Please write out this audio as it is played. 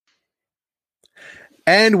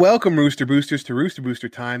And welcome, Rooster Boosters, to Rooster Booster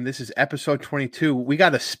Time. This is episode 22. We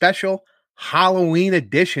got a special Halloween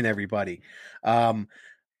edition, everybody.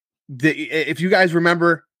 If you guys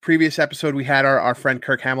remember previous episode, we had our friend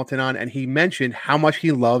Kirk Hamilton on, and he mentioned how much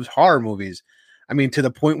he loves horror movies. I mean, to the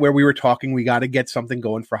point where we were talking, we got to get something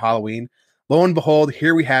going for Halloween. Lo and behold,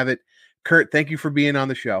 here we have it. Kurt, thank you for being on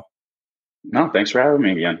the show. No, thanks for having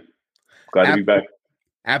me again. Glad to be back.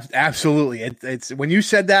 Absolutely. It's when you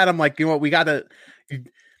said that, I'm like, you know what, we got to.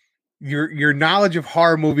 Your knowledge of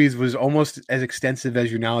horror movies was almost as extensive as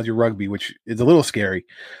your knowledge of rugby, which is a little scary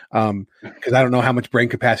because I don't know how much brain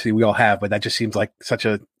capacity we all have, but that just seems like such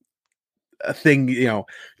a thing,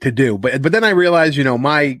 to do. But then I realized,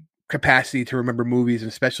 my capacity to remember movies, and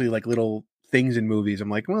especially like little things in movies, I'm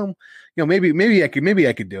like, well, maybe I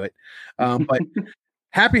could do it. But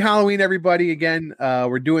happy Halloween, everybody. Again,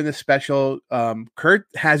 we're doing this special. Kurt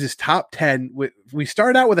has his top 10. We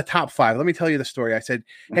started out with a top 5. Let me tell you the story. I said,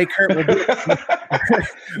 hey, Kurt, we'll do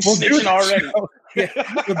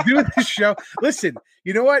this show. Listen,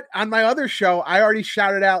 you know what? On my other show, I already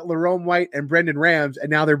shouted out Lerone White and Brendan Rams, and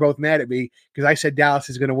now they're both mad at me because I said Dallas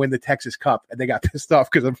is going to win the Texas Cup, and they got pissed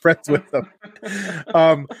off because I'm friends with them.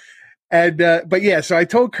 But yeah, so I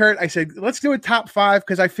told Kurt, I said, let's do a top 5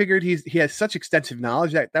 because I figured he has such extensive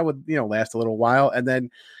knowledge that would, last a little while. And then,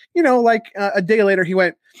 a day later he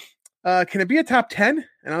went, can it be a top 10?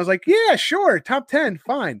 And I was like, yeah, sure. Top 10.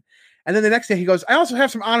 Fine. And then the next day he goes, I also have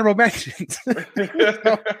some honorable mentions. So,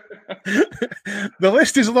 the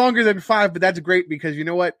list is longer than 5, but that's great because you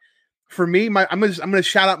know what? For me, I'm going to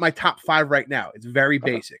shout out my top 5 right now. It's very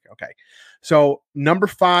basic. Okay. So number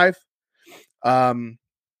 5,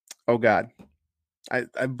 oh God,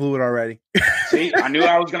 I blew it already. See, I knew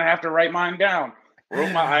I was going to have to write mine down.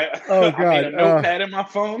 God, I made a notepad in my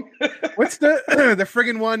phone. What's the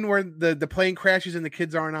friggin' one where the plane crashes and the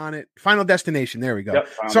kids aren't on it? Final Destination. There we go. Yep,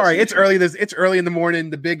 Sorry, it's early. It's early in the morning.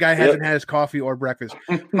 The big guy hasn't had his coffee or breakfast.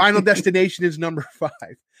 Final Destination is number 5.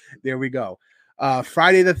 There we go.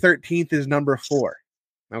 Friday the 13th is number 4.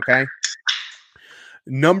 Okay.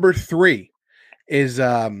 Number 3 is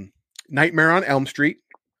Nightmare on Elm Street.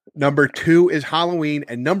 Number 2 is Halloween,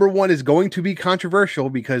 and number 1 is going to be controversial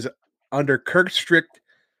because under Kirk's strict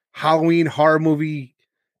Halloween horror movie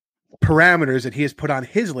parameters that he has put on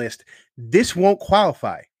his list, this won't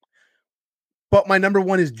qualify. But my number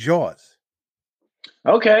 1 is Jaws.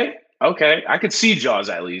 Okay. I could see Jaws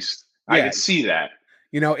at least. Yeah. I could see that.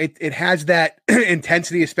 It has that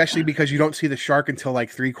intensity, especially because you don't see the shark until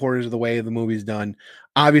like 3/4 of the way the movie's done.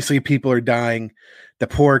 Obviously, people are dying. The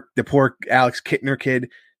poor Alex Kittner kid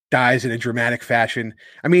dies in a dramatic fashion.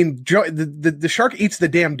 I mean, the shark eats the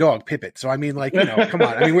damn dog, Pippet. So, I mean, come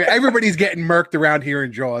on. I mean, everybody's getting murked around here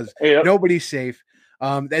in Jaws. Yep. Nobody's safe.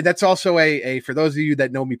 That's also for those of you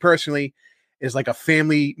that know me personally, is like a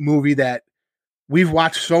family movie that we've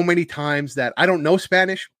watched so many times that I don't know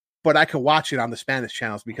Spanish, but I could watch it on the Spanish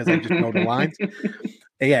channels because I just know the lines.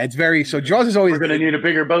 Yeah, it's very, so Jaws is always. We're going to need a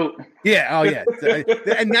bigger boat. Yeah. Oh, yeah.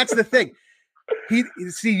 And that's the thing.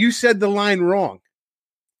 You said the line wrong.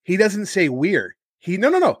 He doesn't say weird.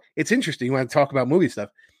 No. It's interesting. You want to talk about movie stuff.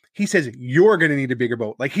 He says, you're going to need a bigger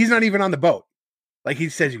boat. Like, he's not even on the boat. Like, he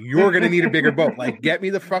says, you're going to need a bigger boat. Like, get me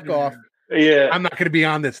the fuck off. Yeah. I'm not going to be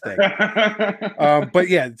on this thing. But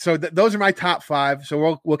yeah, so those are my top 5.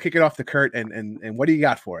 So we'll kick it off to Kurt. And what do you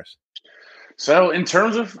got for us? So in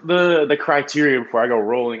terms of the criteria before I go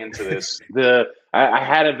rolling into this, I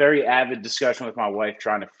had a very avid discussion with my wife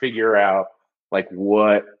trying to figure out like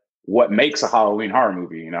what makes a Halloween horror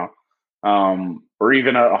movie, or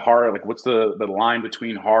even a horror, like what's the line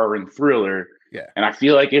between horror and thriller? Yeah. And I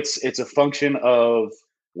feel like it's a function of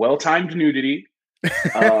well-timed nudity,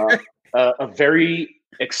 a very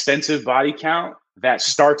extensive body count that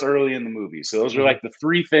starts early in the movie. So those are like the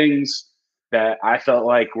 3 things that I felt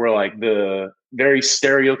like were like the very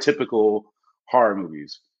stereotypical horror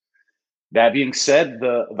movies. That being said,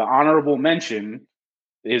 the honorable mention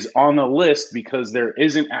is on the list because there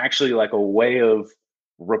isn't actually like a way of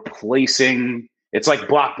replacing. It's like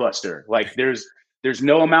Blockbuster. Like there's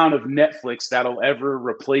no amount of Netflix that'll ever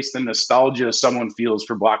replace the nostalgia someone feels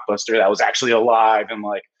for Blockbuster that was actually alive and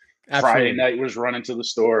like Absolutely. Friday night was running to the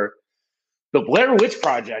store. The Blair Witch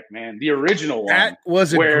Project, man, the original one. That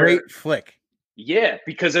was a great flick. Yeah,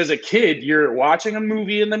 because as a kid, you're watching a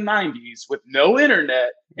movie in the 90s with no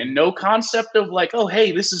internet and no concept of like, oh,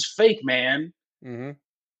 hey, this is fake, man. Mm-hmm.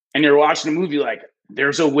 And you're watching a movie like,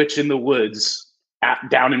 there's a witch in the woods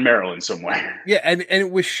down in Maryland somewhere. Yeah, and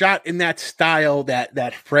it was shot in that style,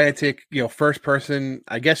 that frantic, first person,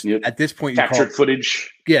 I guess at this point you captured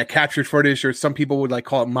footage. Yeah, captured footage, or some people would like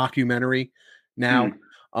call it mockumentary now.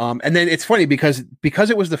 And then it's funny because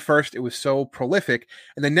it was the first, it was so prolific.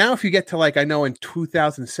 And then now if you get to like, I know in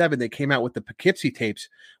 2007, they came out with the Poughkeepsie tapes,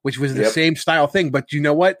 which was the same style thing. But you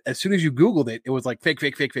know what? As soon as you Googled it, it was like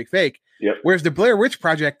fake. Yep. Whereas the Blair Witch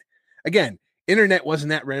Project, again, internet wasn't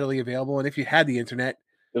that readily available. And if you had the internet,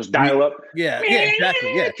 it was dial up. Yeah,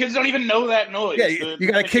 exactly. Yeah, kids don't even know that noise. Yeah, you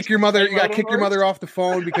got to kick your mother. You got to kick your mother off the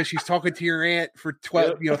phone because she's talking to your aunt for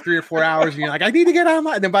 3 or 4 hours, and you're like, I need to get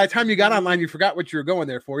online. And then by the time you got online, you forgot what you were going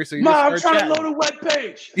there for. So you I'm trying to load a web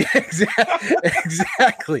page. Yeah,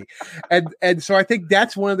 exactly. And so I think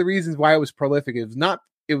that's one of the reasons why it was prolific. It was not.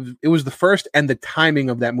 It was the first, and the timing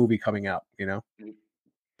of that movie coming out.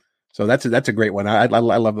 So that's a great one. I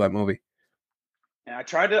love that movie. And I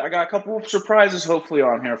got a couple of surprises hopefully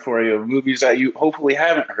on here for you, movies that you hopefully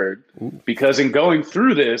haven't heard. Ooh. Because in going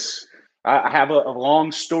through this, I have a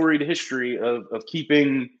long storied history of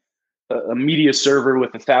keeping a media server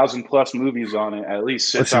with 1,000+ movies on it, at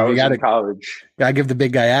least since I was in college. Gotta give the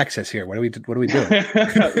big guy access here. What are we doing?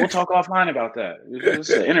 We'll talk offline about that. It's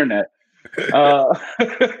the internet.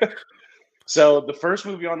 So the first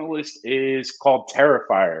movie on the list is called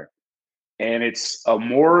Terrifier. And it's a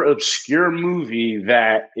more obscure movie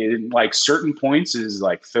that in like certain points is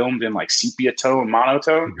like filmed in like sepia tone,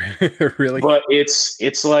 monotone. Really? But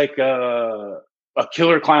it's like a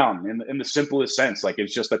killer clown in the simplest sense. Like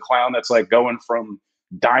it's just a clown that's like going from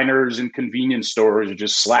diners and convenience stores,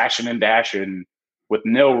 just slashing and dashing with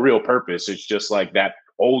no real purpose. It's just like that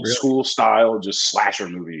old school style, just slasher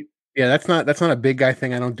movie. Yeah, that's not a big guy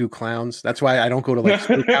thing. I don't do clowns. That's why I don't go to like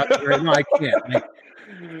spook house. No, I can't. Like,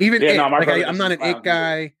 even I'm not an it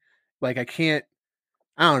guy. Like I can't.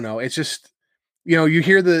 I don't know. It's just you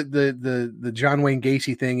hear the John Wayne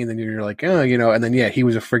Gacy thing, and then you're like, oh, and then he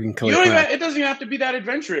was a friggin' killer. It doesn't even have to be that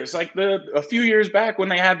adventurous. Like a few years back when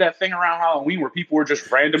they had that thing around Halloween where people were just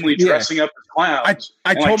randomly dressing up as clowns.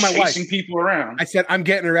 I told my wife, chasing people around. I said, I'm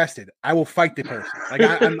getting arrested. I will fight the person. Like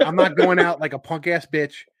I'm not going out like a punk ass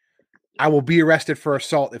bitch. I will be arrested for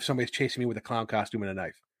assault if somebody's chasing me with a clown costume and a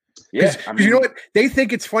knife. Yeah, you know what? They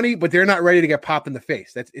think it's funny, but they're not ready to get popped in the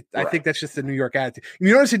face. That's it. Right. I think that's just the New York attitude.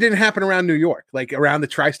 You notice it didn't happen around New York, like around the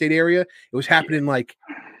tri-state area. It was happening like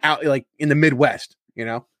out, like in the Midwest.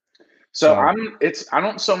 So I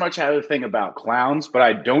don't so much have a thing about clowns, but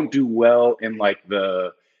I don't do well in like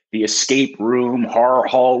the escape room, horror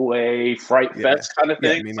hallway, Fright Fest kind of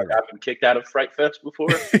thing. Like I've been kicked out of Fright Fest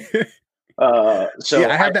before. So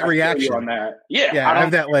I have that reaction on that. Yeah, I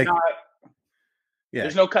have that like.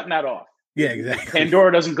 There's no cutting that off. Yeah, exactly.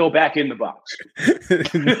 Pandora doesn't go back in the box.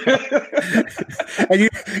 And you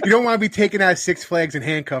don't want to be taken out of Six Flags in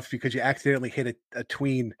handcuffs because you accidentally hit a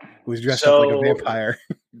tween who was dressed up like a vampire.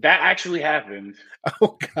 That actually happened.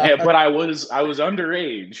 Oh God! Yeah, but I was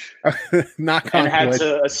underage. Knock on and had wood.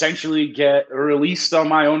 to essentially get released on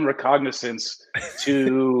my own recognizance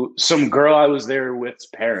to some girl I was there with's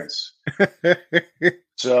parents.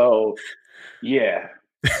 So, yeah.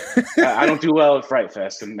 I don't do well at Fright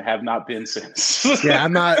Fest and have not been since. Yeah,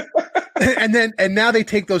 I'm not. And now they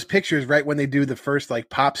take those pictures right when they do the first like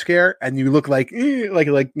pop scare, and you look like I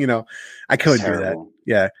couldn't do that.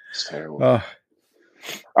 Yeah, it's terrible.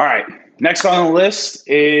 All right, next on the list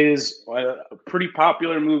is a pretty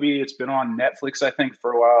popular movie. It's been on Netflix, I think,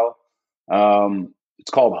 for a while.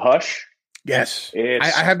 It's called Hush. Yes, I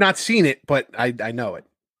have not seen it, but I know it.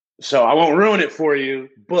 So I won't ruin it for you,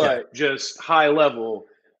 but just high level.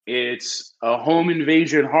 It's a home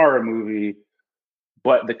invasion horror movie,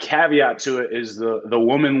 but the caveat to it is the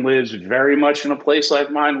woman lives very much in a place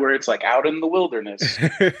like mine where it's like out in the wilderness,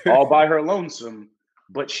 all by her lonesome,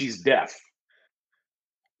 but she's deaf.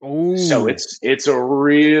 Ooh. So it's a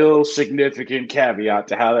real significant caveat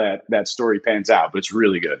to how that story pans out, but it's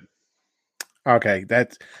really good. Okay,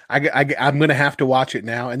 that's I'm gonna have to watch it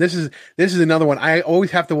now. And this is another one. I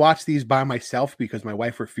always have to watch these by myself because my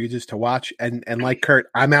wife refuses to watch. And like Kurt,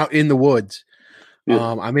 I'm out in the woods.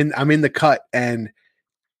 Yeah. I'm in the cut, and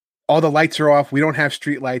all the lights are off. We don't have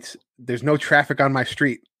street lights. There's no traffic on my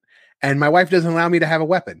street, and my wife doesn't allow me to have a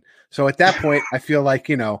weapon. So at that point, I feel like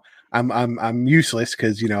I'm useless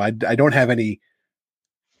because I don't have any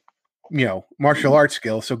martial arts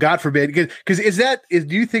skills. So God forbid, because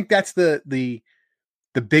do you think that's the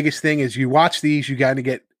biggest thing is you watch these, you got to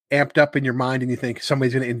get amped up in your mind and you think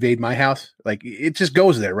somebody's going to invade my house. Like it just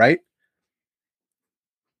goes there, right?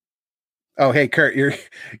 Oh, hey, Kurt, your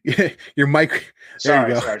mic.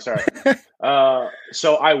 Sorry.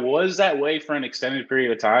 So I was that way for an extended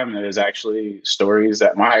period of time. There's actually stories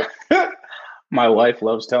that my wife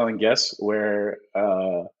loves telling guests where,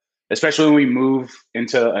 especially when we move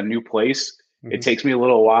into a new place, it takes me a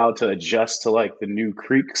little while to adjust to like the new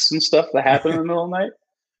creaks and stuff that happen in the middle of the night.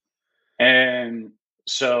 And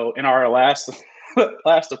so in our last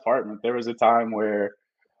apartment, there was a time where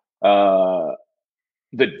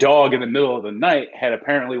the dog in the middle of the night had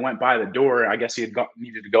apparently went by the door. I guess he had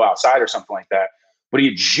needed to go outside or something like that. But he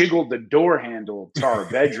had jiggled the door handle to our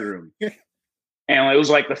bedroom. And it was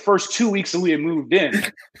like the first 2 weeks that we had moved in.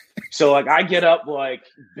 So like I get up like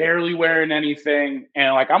barely wearing anything.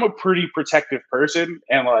 And like I'm a pretty protective person.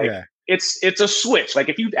 And like it's a switch. Like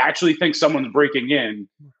if you actually think someone's breaking in,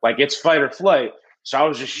 like it's fight or flight. So I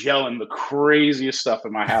was just yelling the craziest stuff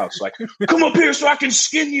in my house. Like, come up here so I can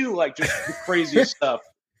skin you. Like just the craziest stuff.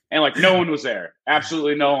 And like no one was there.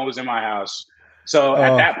 Absolutely no one was in my house. So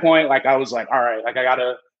at that point, like I was like, all right, like I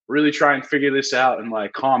gotta really try and figure this out and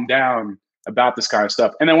like calm down about this kind of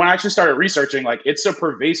stuff. And then when I actually started researching, like it's a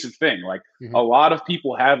pervasive thing. Like a lot of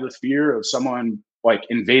people have the fear of someone like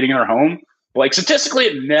invading their home. But, like statistically,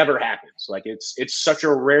 it never happens. Like it's such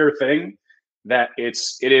a rare thing that it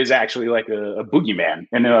is actually like a boogeyman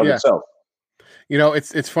in and of itself. You know,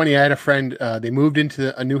 it's funny. I had a friend. They moved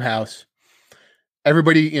into a new house.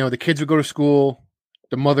 Everybody, you know, the kids would go to school.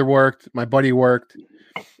 The mother worked. My buddy worked.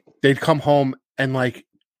 They'd come home and like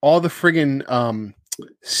all the friggin'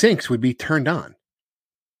 sinks would be turned on.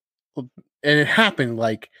 And it happened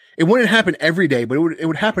like it wouldn't happen every day, but it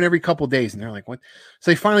would happen every couple of days. And they're like, what?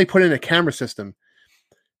 So they finally put in a camera system.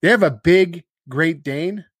 They have a big Great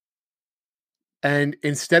Dane. And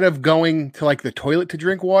instead of going to like the toilet to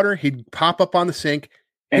drink water, he'd pop up on the sink,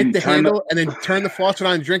 hit the handle, and then turn the faucet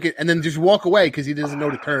on and drink it, and then just walk away because he doesn't know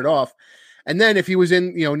to turn it off. And then if he was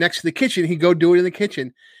in, you know, next to the kitchen, he'd go do it in the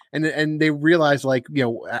kitchen. And they realized, like, you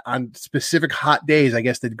know, on specific hot days, I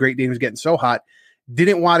guess the Great Dane was getting so hot,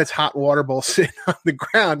 didn't want its hot water bowl sitting on the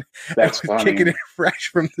ground. That's funny. Kicking it fresh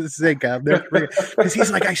from the sink. Because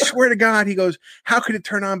he's like, I swear to God, he goes, how could it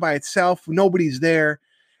turn on by itself? Nobody's there.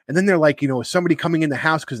 And then they're like, you know, is somebody coming in the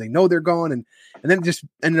house because they know they're gone? And then it just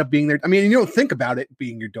ended up being there. I mean, you don't think about it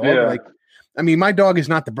being your dog. Yeah. Like, I mean, my dog is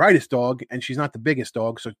not the brightest dog and she's not the biggest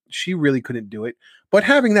dog. So she really couldn't do it. But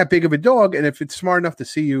having that big of a dog, and if it's smart enough to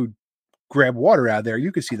see you grab water out of there,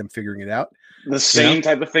 you could see them figuring it out. The same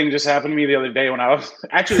type of thing just happened to me the other day when I was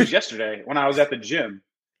actually it was yesterday when I was at the gym.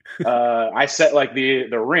 I set like the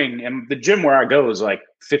ring, and the gym where I go is like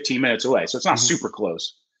 15 minutes away. So it's not super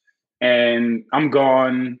close. And I'm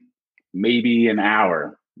gone maybe an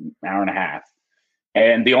hour and a half.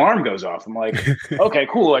 And the alarm goes off. I'm like, okay,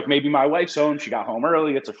 cool. Like maybe my wife's home. She got home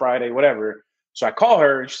early. It's a Friday, whatever. So I call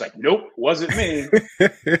her and she's like, nope, wasn't me.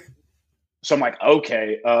 So I'm like,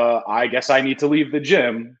 okay, I guess I need to leave the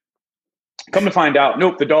gym. Come to find out,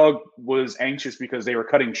 nope, the dog was anxious because they were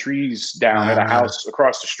cutting trees down at a house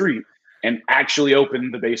across the street and actually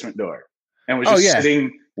opened the basement door and was just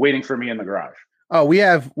sitting, waiting for me in the garage. Oh,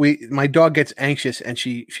 my dog gets anxious and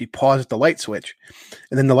she pauses the light switch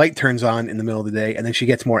and then the light turns on in the middle of the day and then she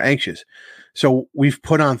gets more anxious. So we've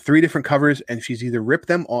put on 3 different covers and she's either ripped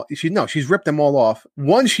them all. She's ripped them all off.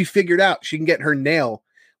 One, she figured out she can get her nail.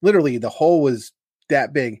 Literally the hole was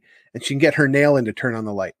that big and she can get her nail in to turn on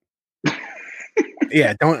the light.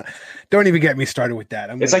 Yeah. Don't even get me started with that.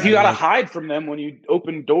 It's like you got to hide from them when you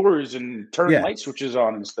open doors and turn light switches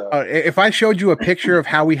on and stuff. If I showed you a picture of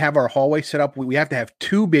how we have our hallway set up, we have to have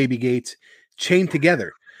 2 baby gates chained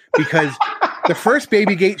together because the first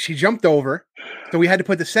baby gate she jumped over. So we had to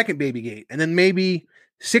put the second baby gate. And then maybe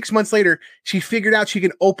 6 months later, she figured out she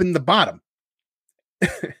can open the bottom.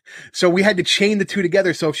 So we had to chain the 2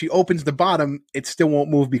 together. So if she opens the bottom, it still won't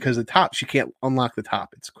move because the top, she can't unlock the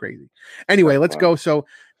top. It's crazy. Anyway, let's go. So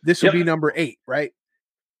this will be number 8, right?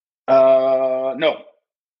 No,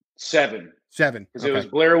 7. Because it was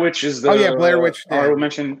Blair Witch is the Blair Witch. I will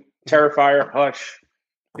mention Terrifier, Hush.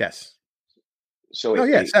 Yes. So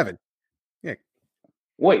 8. 7. Yeah.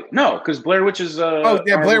 Wait, no, because Blair Witch is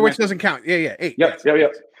Blair Witch doesn't count. Yeah, 8. Yep.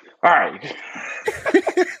 All right.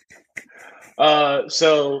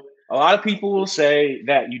 So a lot of people will say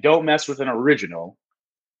that you don't mess with an original.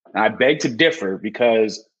 And I beg to differ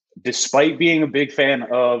because despite being a big fan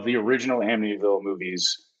of the original Amityville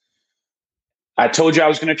movies, I told you I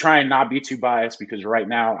was going to try and not be too biased because right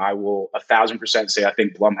now I will 1,000% say I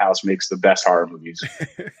think Blumhouse makes the best horror movies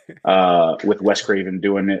with Wes Craven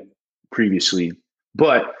doing it previously.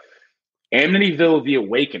 But Amityville: The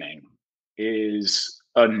Awakening is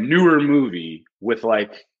a newer movie with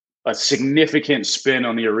like a significant spin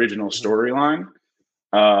on the original storyline.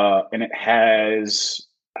 And it has,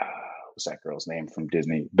 what's that girl's name from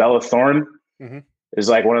Disney? Bella Thorne is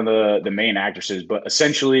like one of the main actresses, but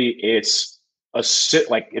essentially it's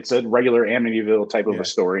it's a regular Amityville type of a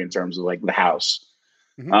story in terms of like the house.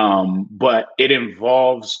 But it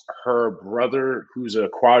involves her brother who's a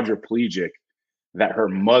quadriplegic that her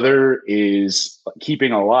mother is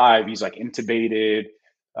keeping alive. He's like intubated,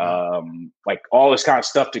 like all this kind of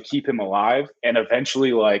stuff to keep him alive. And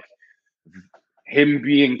eventually, like, him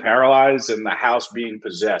being paralyzed and the house being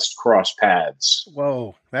possessed cross paths.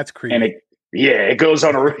 Whoa, that's creepy. And it goes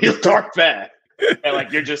on a real dark path. And like,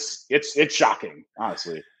 it's shocking,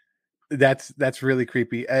 honestly. That's really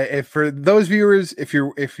creepy. If for those viewers, if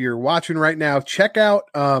you're watching right now, check out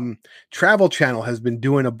Travel Channel has been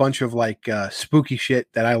doing a bunch of like spooky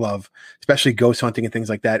shit that I love, especially ghost hunting and things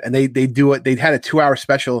like that. And they do it. They had a 2-hour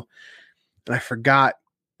special, and I forgot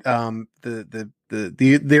they're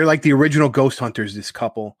like the original ghost hunters. This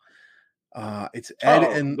couple, it's Ed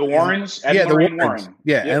and the Warrens. Ed and Lorraine Warren.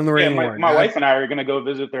 Yeah, Ed and Lorraine Warren. My wife and I are going to go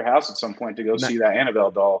visit their house at some point to go see that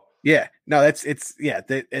Annabelle doll. Yeah, no,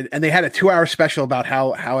 and they had a 2-hour special about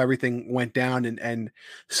how everything went down and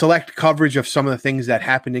select coverage of some of the things that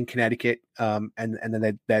happened in Connecticut, and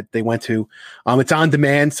then that they went to. It's on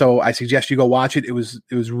demand, so I suggest you go watch it. It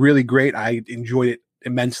was really great. I enjoyed it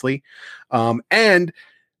immensely, and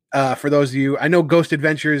for those of you, I know Ghost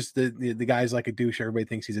Adventures, the guy's like a douche. Everybody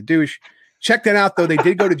thinks he's a douche. Check that out, though. They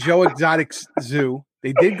did go to Joe Exotic Zoo.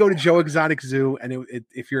 And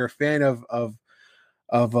if you're a fan of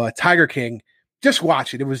Tiger King, just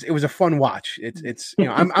watch it. It was a fun watch. It's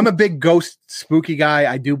I'm a big ghost spooky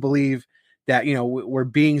guy. I do believe that we're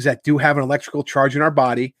beings that do have an electrical charge in our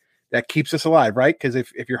body that keeps us alive, right? Because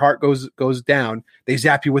if your heart goes down, they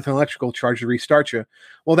zap you with an electrical charge to restart you.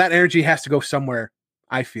 Well, that energy has to go somewhere,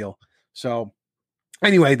 I feel. So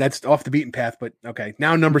anyway, that's off the beaten path, but okay.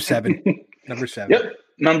 Now number 7. Yep.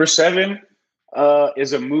 Number 7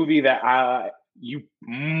 is a movie that you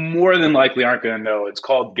more than likely aren't going to know. It's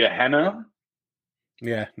called Gehenna.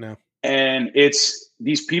 Yeah, no. And it's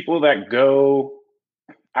these people that go,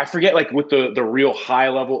 I forget like what the real high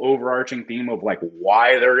level overarching theme of like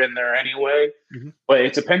why they're in there anyway. Mm-hmm. But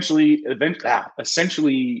it's essentially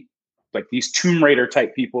like these Tomb Raider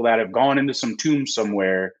type people that have gone into some tomb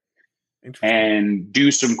somewhere and do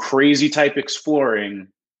some crazy type exploring.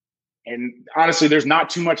 And honestly, there's not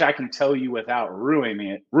too much I can tell you without ruining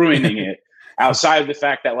it. Outside of the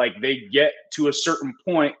fact that like they get to a certain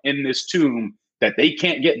point in this tomb that they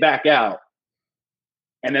can't get back out.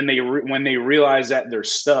 And then when they realize that they're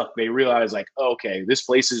stuck, they realize like, okay, this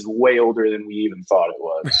place is way older than we even thought it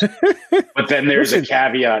was. But then there's a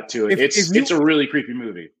caveat to it. It's a really creepy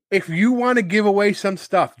movie. If you want to give away some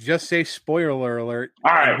stuff, just say spoiler alert.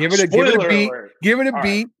 All right. Give it a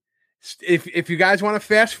beat. If you guys want to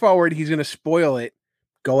fast forward, he's going to spoil it.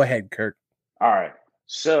 Go ahead, Kirk. All right.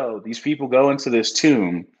 So these people go into this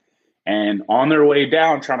tomb, and on their way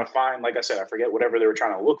down, trying to find, like I said, I forget whatever they were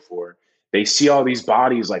trying to look for. They see all these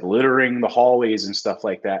bodies like littering the hallways and stuff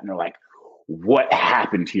like that. And they're like, what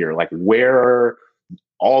happened here? Like, where are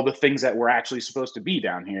all the things that were actually supposed to be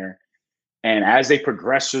down here? And as they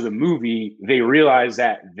progress through the movie, they realize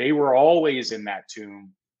that they were always in that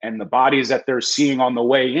tomb, and the bodies that they're seeing on the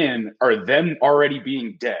way in are them already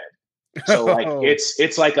being dead. So like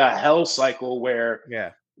it's like a hell cycle where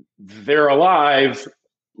they're alive,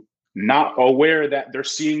 not aware that they're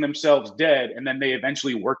seeing themselves dead, and then they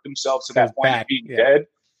eventually work themselves to that point of being dead,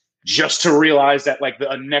 just to realize that like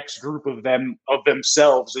the next group of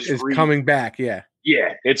themselves is coming back. Yeah.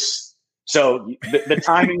 It's so the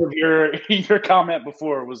timing of your comment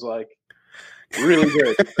before was like really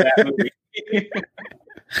good for that movie.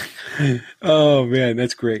 Oh man,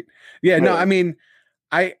 that's great. Yeah, no, I mean,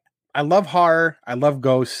 I love horror. I love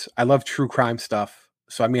ghosts. I love true crime stuff.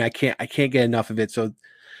 So I mean, I can't get enough of it. So,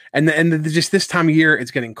 and just this time of year,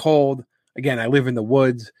 it's getting cold. Again, I live in the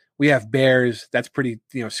woods. We have bears. That's pretty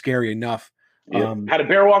scary enough. Yeah. Had a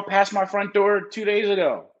bear walk past my front door 2 days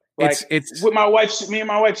ago. Like, it's with me and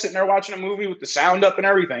my wife sitting there watching a movie with the sound up and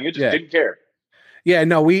everything. It just didn't care. Yeah,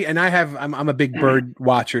 no, I'm a big bird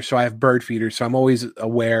watcher, so I have bird feeders, so I'm always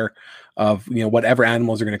aware of whatever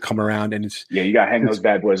animals are going to come around, and you got to hang those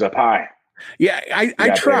bad boys up high. Yeah,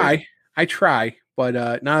 I try,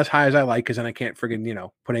 but not as high as I like, because then I can't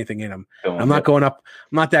friggin' put anything in them. I'm not going up.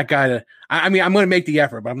 I'm not that guy to. I mean, I'm going to make the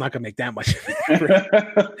effort, but I'm not going to make that much effort.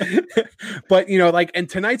 But and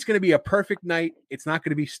tonight's going to be a perfect night. It's not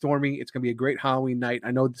going to be stormy. It's going to be a great Halloween night.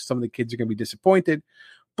 I know some of the kids are going to be disappointed.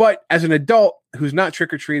 But as an adult who's not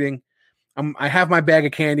trick-or-treating, I have my bag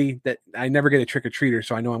of candy that I never get a trick-or-treater,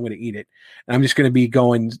 so I know I'm going to eat it. And I'm just going to be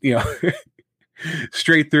going,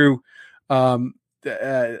 straight through going,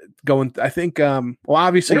 I think,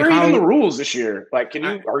 obviously. What are even the rules this year? Like,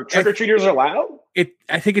 are trick-or-treaters allowed?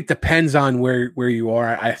 I think it depends on where you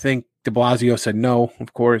are. I think de Blasio said no,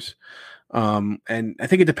 of course. And I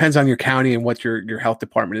think it depends on your county and what your health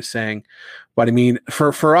department is saying. But I mean,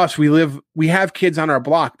 for us, we have kids on our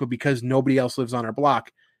block, but because nobody else lives on our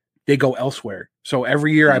block, they go elsewhere. So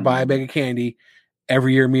every year I buy a bag of candy.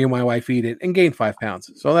 Every year, me and my wife eat it and gain 5 pounds.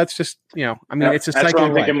 So that's just, I mean, it's a cycle. That's what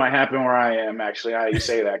I'm thinking might happen where I am, actually. How you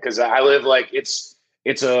say that? Because I live like it's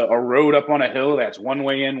a road up on a hill that's one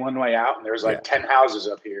way in, one way out, and there's like 10 houses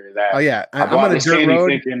up here. That I'm on a dirt road.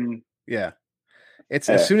 Thinking, it's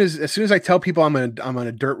as soon as I tell people I'm on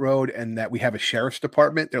a dirt road and that we have a sheriff's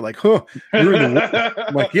department, they're like, "Huh, you're in the."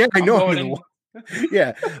 I'm like, "Yeah, I know I'm in the."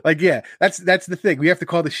 That's the thing. We have to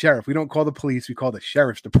call the sheriff. We don't call the police. We call the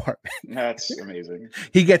sheriff's department. That's amazing.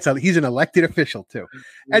 He's an elected official too.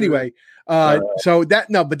 Anyway, so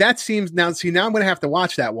but that seems now. See, now I'm going to have to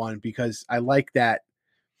watch that one because I like that.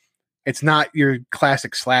 It's not your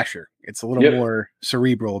classic slasher. It's a little more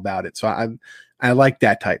cerebral about it. So I like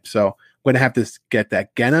that type. So I'm going to have to get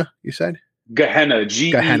that. Gehenna, you said? Gehenna.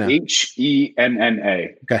 Gehenna.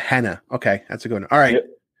 Gehenna. Okay, that's a good one. All right,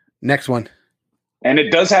 next one. And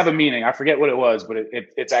it does have a meaning. I forget what it was, but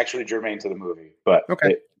it's actually germane to the movie. But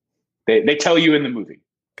they tell you in the movie.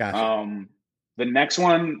 Gotcha. The next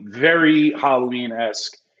one, very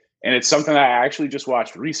Halloween-esque, and it's something that I actually just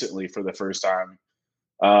watched recently for the first time.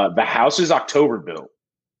 The house is October built.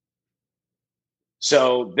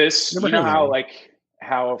 So this,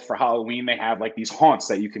 how for Halloween they have like these haunts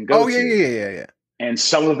that you can go to. Yeah. And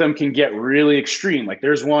some of them can get really extreme. Like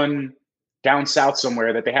there's one down south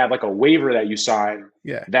somewhere that they have like a waiver that you sign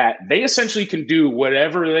that they essentially can do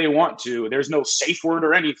whatever they want to. There's no safe word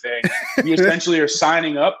or anything. You essentially are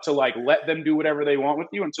signing up to like let them do whatever they want with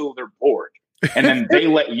you until they're bored. And then they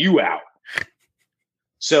let you out.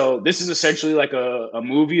 So this is essentially like a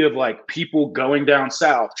movie of like people going down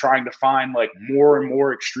south trying to find like more and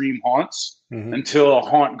more extreme haunts until a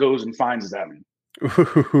haunt goes and finds them.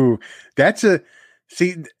 Ooh,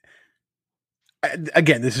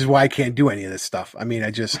 again, this is why I can't do any of this stuff. I mean,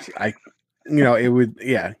 it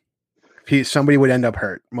would, somebody would end up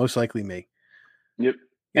hurt, most likely me. Yep.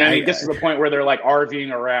 And I guess to the point where they're like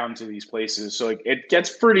RVing around to these places. So like, it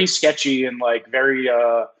gets pretty sketchy and like very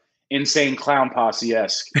insane clown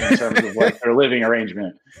posse-esque in terms of like their living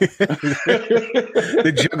arrangement.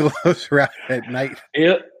 The juggalos are out at night.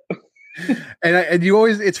 Yep. And you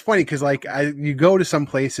always, it's funny because like you go to some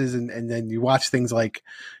places and then you watch things like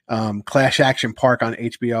Clash Action Park on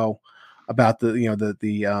HBO about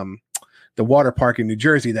the water park in New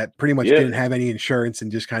Jersey that pretty much didn't have any insurance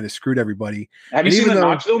and just kind of screwed everybody. Have you seen the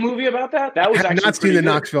Knoxville movie about that? That was I have not seen the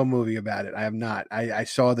Knoxville movie about it. I have not. I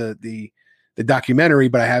saw the documentary,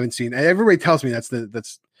 but I haven't seen. Everybody tells me that's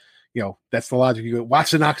the logic. You go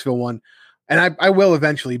watch the Knoxville one, and I will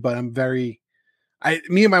eventually. But I'm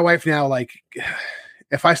me and my wife now, like,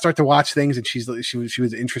 if I start to watch things and she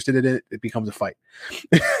was interested in it, it becomes a fight.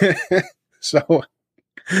 So,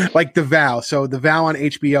 like The Vow. So The Vow on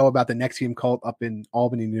HBO about the NXIVM cult up in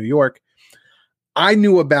Albany, New York. I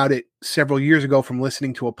knew about it several years ago from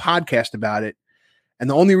listening to a podcast about it. And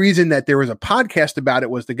the only reason that there was a podcast about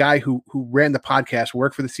it was the guy who ran the podcast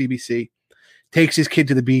worked for the CBC, takes his kid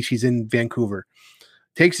to the beach. He's in Vancouver.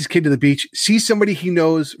 Takes his kid to the beach, sees somebody he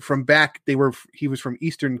knows from back. He was from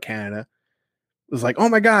Eastern Canada. Was like, oh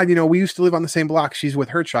my God, we used to live on the same block. She's with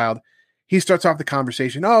her child. He starts off the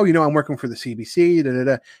conversation. Oh, I'm working for the CBC. Da, da,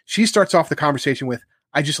 da. She starts off the conversation with,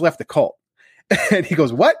 I just left the cult. And he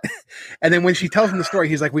goes, what? And then when she tells him the story,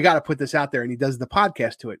 he's like, we got to put this out there. And he does the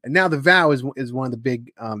podcast to it. And now The Vow is one of the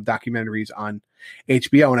big documentaries on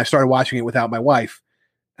HBO. And I started watching it without my wife.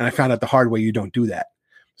 And I found out the hard way you don't do that.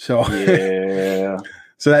 So yeah.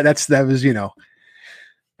 So that was,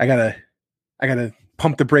 I gotta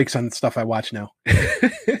pump the brakes on the stuff I watch now.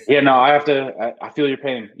 Yeah, no, I feel your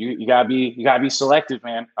pain. You gotta be selective,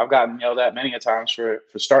 man. I've gotten yelled at many a times for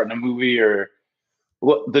starting a movie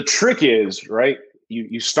the trick is, right?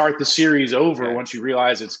 You start the series over once you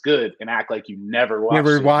realize it's good and act like you never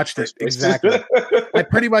watched it. Exactly. I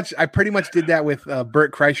pretty much did that with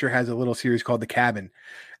Bert Kreischer has a little series called The Cabin.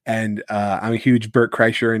 And I'm a huge Bert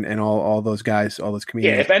Kreischer and all those guys, all those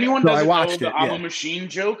comedians. Yeah, if anyone doesn't know the I'm a Machine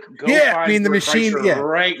joke, go find the Machine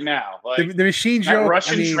right now. Like, the Machine joke.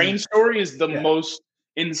 Russian train story is the most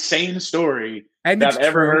insane story that I've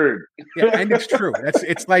ever heard. Yeah, and it's true.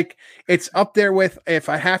 It's like it's up there with, if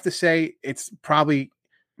I have to say, it's probably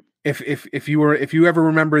if you ever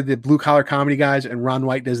remember the Blue Collar Comedy guys and Ron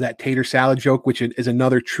White does that tater salad joke, which is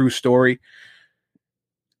another true story.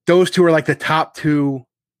 Those two are like the top two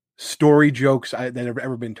story jokes that have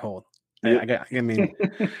ever been told. I mean,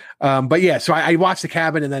 but yeah, so I watched The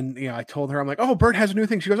Cabin and then, I told her, I'm like, oh, Bert has a new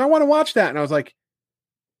thing. She goes, I want to watch that. And I was like,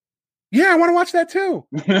 Yeah, I want to watch that too.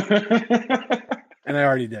 And I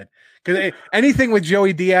already did. Because anything with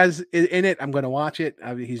Joey Diaz in it, I'm going to watch it.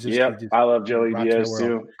 I mean, he's just, I love Joey Diaz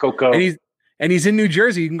too. Coco. And he's in New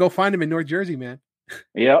Jersey. You can go find him in North Jersey, man.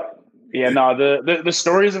 Yep. Yeah, no, the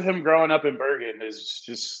stories of him growing up in Bergen is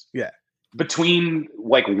just between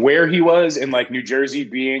like where he was and like New Jersey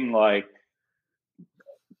being like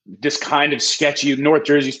this kind of sketchy, North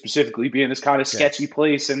Jersey specifically being this kind of sketchy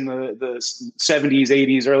place in the 70s,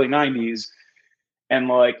 80s, early 90s. And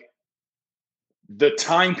like the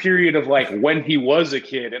time period of like when he was a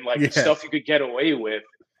kid and like the stuff you could get away with.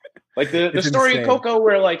 Like the story of Coco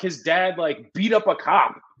where like his dad like beat up a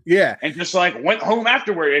cop. Yeah. And just like went home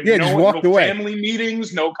afterward. And just walked away. Family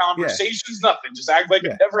meetings, no conversations, nothing. Just act like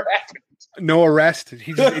it never happened. No arrest. It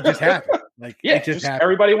just happened. Like it just happened.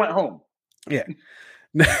 Everybody went home. Yeah.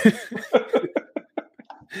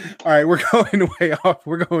 All right, we're going way off.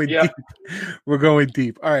 We're going deep. We're going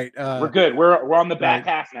deep. All right. We're good. We're on the back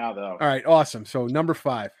half now though. All right, awesome. So number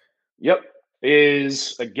 5. Yep.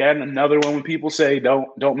 Is again another one when people say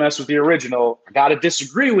don't mess with the original. I gotta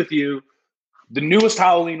disagree with you. The newest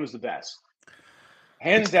Halloween was the best,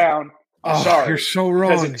 hands down. I'm sorry, you're so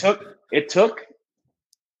wrong. Because it took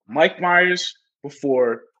Mike Myers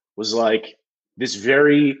before was like this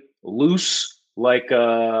very loose, like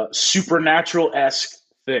supernatural-esque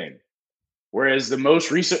thing, whereas the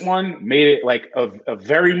most recent one made it like a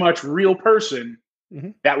very much real person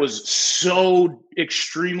that was so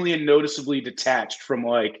extremely and noticeably detached from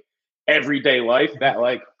like everyday life that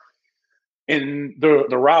like. In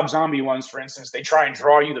the Rob Zombie ones, for instance, they try and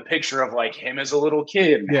draw you the picture of like him as a little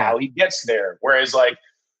kid and how he gets there. Whereas like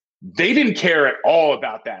they didn't care at all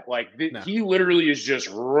about that. Like he literally is just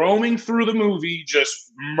roaming through the movie,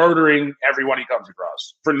 just murdering everyone he comes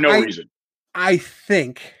across for no reason. I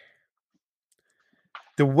think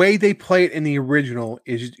the way they play it in the original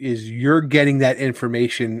is you're getting that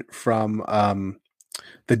information from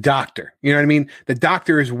the doctor. You know what I mean? The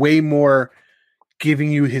doctor is way more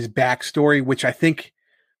giving you his backstory, which I think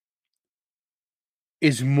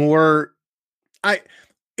is more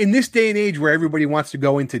in this day and age where everybody wants to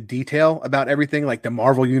go into detail about everything, like the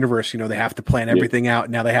Marvel universe, you know, they have to plan everything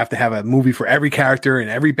out. Now they have to have a movie for every character and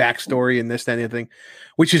every backstory and this, that, and everything,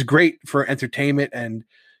 which is great for entertainment. And,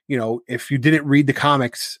 you know, if you didn't read the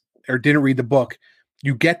comics or didn't read the book,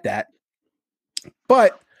 you get that.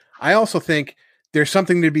 But I also think there's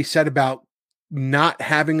something to be said about not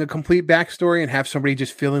having a complete backstory and have somebody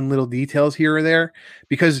just fill in little details here or there,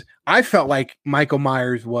 because I felt like Michael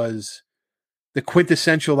Myers was the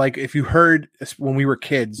quintessential, like if you heard when we were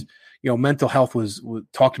kids, you know, mental health was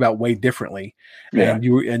talked about way differently. And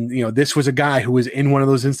you know, this was a guy who was in one of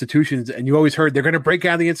those institutions and you always heard they're going to break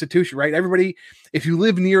out of the institution, right? Everybody, if you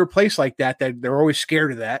live near a place like that they're always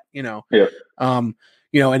scared of that, you know?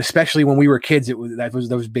 You know, and especially when we were kids, that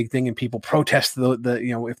was a big thing, and people protest the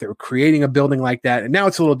you know, if they were creating a building like that. And now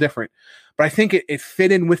it's a little different, but I think it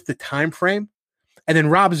fit in with the time frame, and then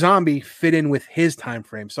Rob Zombie fit in with his time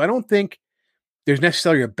frame. So I don't think there's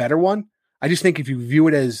necessarily a better one. I just think if you view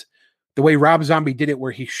it as the way Rob Zombie did it,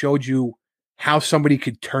 where he showed you how somebody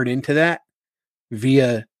could turn into that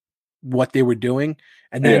via what they were doing.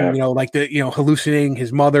 And then, you know, like hallucinating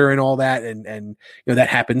his mother and all that. And, you know, that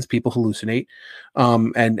happens. People hallucinate.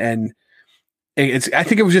 And I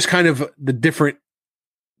think it was just kind of the different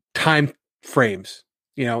time frames,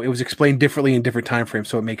 you know, it was explained differently in different time frames.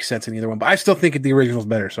 So it makes sense in either one, but I still think the original is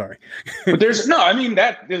better. Sorry. But there's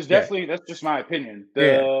definitely, that's just my opinion.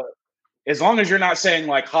 As long as you're not saying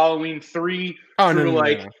like Halloween 3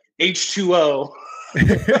 through H2O.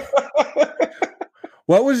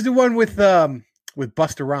 What was the one with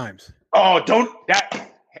Busta Rhymes? Oh,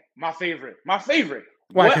 my favorite.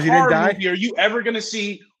 Why? Because he didn't die? Movie are you ever going to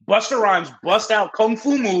see Busta Rhymes bust out kung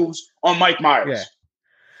fu moves on Mike Myers?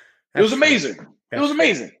 Yeah. It was amazing. It was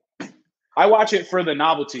amazing. I watch it for the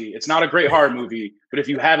novelty. It's not a great horror movie, but if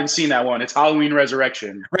you haven't seen that one, it's Halloween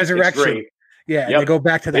Resurrection. It's great. Yeah, and they go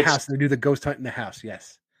back to the house and they do the ghost hunt in the house.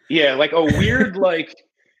 Yes. Yeah, like a weird, like,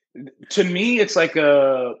 to me, it's like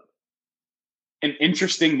an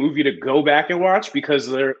interesting movie to go back and watch because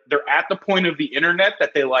they're at the point of the internet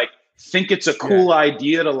that they like think it's a cool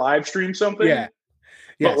idea to live stream something. Yeah.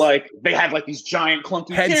 But like they have like these giant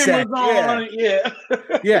clunky cameras on.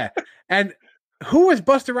 Yeah. And who was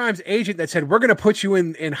Busta Rhymes' agent that said, we're going to put you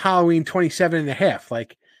in Halloween 27 and a half?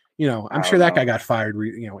 Like, you know, I'm sure that guy got fired,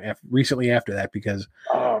 recently after that because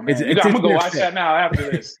I'm going to go watch that now after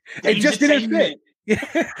this. It just didn't fit.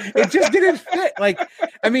 It just didn't fit. Like,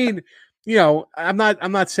 I mean, you know, I'm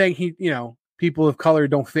not saying people of color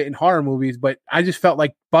don't fit in horror movies, but I just felt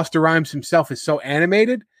like Busta Rhymes himself is so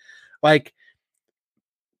animated. Like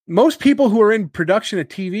most people who are in production of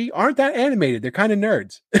TV aren't that animated. They're kind of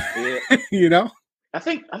nerds, you know. I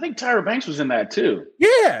think Tyra Banks was in that too.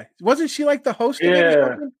 Yeah, wasn't she like the host of it or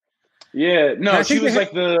something? Yeah, no, she was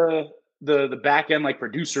like the back end like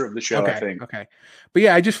producer of the show. Okay, I think. Okay, but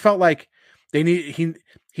yeah, I just felt like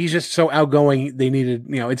he's just so outgoing. They needed,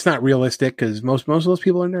 it's not realistic because most of those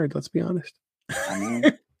people are nerds. Let's be honest. I mean,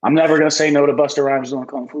 I'm never gonna say no to Busta Rhymes doing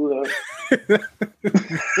kung fu though.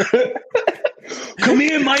 Come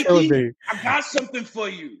here, Mikey. I got something for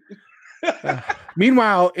you.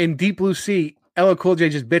 Meanwhile, in Deep Blue Sea, LL Cool J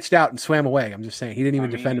just bitched out and swam away. I'm just saying he didn't even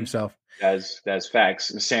defend himself. That's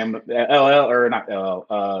facts. Samuel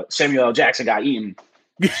L. Jackson got eaten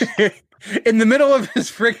in the middle of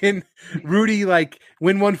his freaking Rudy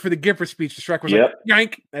win one for the Gipper speech. The Shrek was like,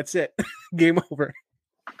 yank. That's it. Game over.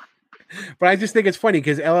 But I just think it's funny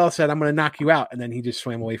because LL said, "I'm going to knock you out," and then he just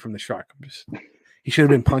swam away from the shark. He should have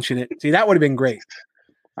been punching it. See, that would have been great.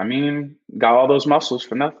 I mean, got all those muscles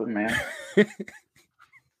for nothing, man.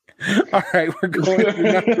 All right, we're going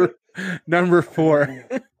to number 4.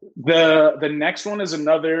 The next one is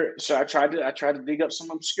another. So I tried to dig up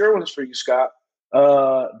some obscure ones for you, Scott.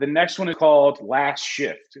 The next one is called Last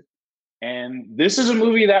Shift, and this is a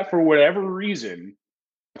movie that, for whatever reason,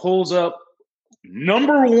 pulls up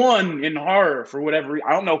number 1 in horror for whatever reason.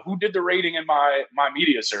 I don't know who did the rating in my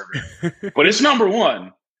media server, but it's number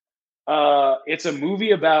 1. It's a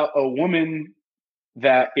movie about a woman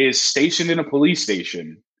that is stationed in a police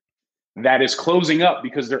station that is closing up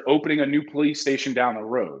because they're opening a new police station down the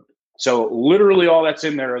road. So literally all that's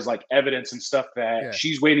in there is like evidence and stuff that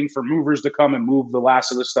she's waiting for movers to come and move the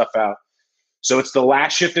last of the stuff out. So it's the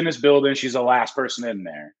last shift in this building. She's the last person in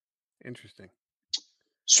there. Interesting.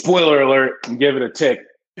 Spoiler alert, and give it a tick.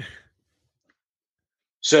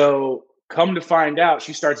 So come to find out,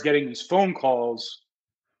 she starts getting these phone calls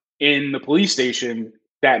in the police station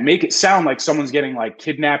that make it sound like someone's getting like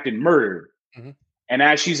kidnapped and murdered. Mm-hmm. And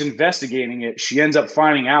as she's investigating it, she ends up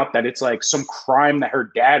finding out that it's like some crime that her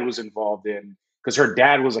dad was involved in because her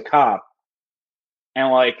dad was a cop. And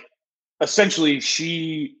like, essentially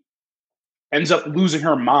she ends up losing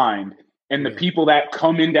her mind. And the people that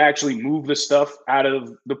come in to actually move the stuff out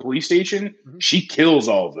of the police station, she kills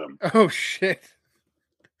all of them. Oh, shit.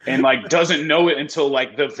 And like doesn't know it until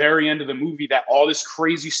like the very end of the movie that all this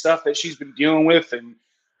crazy stuff that she's been dealing with and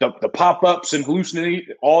the pop-ups and hallucinating,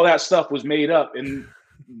 all that stuff was made up. And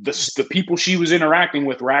the people she was interacting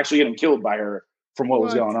with were actually getting killed by her from what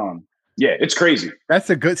was going on. Yeah, it's crazy. That's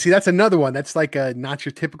another one. That's like a not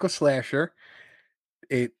your typical slasher.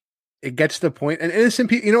 It gets to the point. And innocent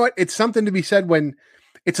people, you know what? It's something to be said when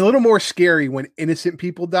it's a little more scary when innocent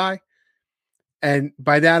people die. And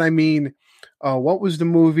by that, I mean, what was the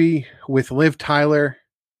movie with Liv Tyler?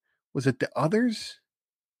 Was it The Others?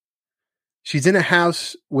 She's in a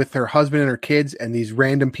house with her husband and her kids, and these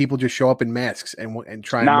random people just show up in masks and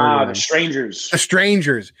try and murder them. The Strangers. The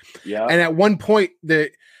Strangers. Yeah. And at one point,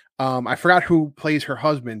 I forgot who plays her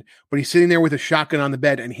husband, but he's sitting there with a shotgun on the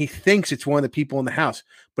bed, and he thinks it's one of the people in the house,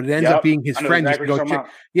 but it ends up being his friend. Exactly and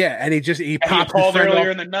he pops his friend earlier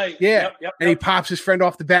in the night. Yeah, and he pops his friend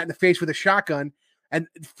off the bat in the face with a shotgun. And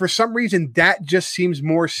for some reason, that just seems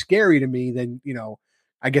more scary to me than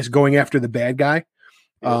I guess going after the bad guy.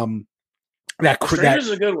 Yeah. That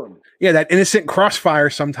is a good one. Yeah, that innocent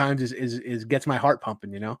crossfire sometimes is gets my heart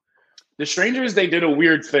pumping. The Strangers, they did a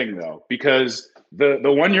weird thing though, because the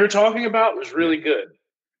one you're talking about was really good.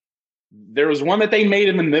 There was one that they made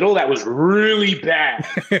in the middle that was really bad,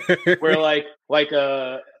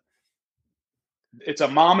 where it's a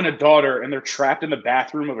mom and a daughter, and they're trapped in the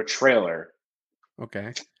bathroom of a trailer.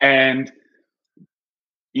 Okay, and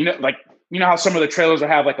you know how some of the trailers will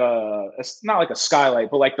have it's not like a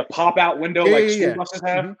skylight, but like the pop out window school buses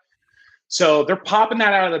have. Mm-hmm. So they're popping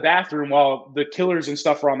that out of the bathroom while the killers and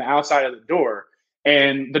stuff are on the outside of the door.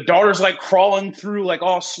 And the daughter's like crawling through like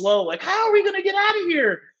all slow, like, how are we going to get out of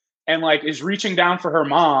here? And like is reaching down for her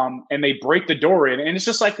mom, and they break the door in. And it's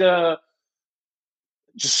just like a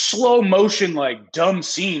just slow motion, like dumb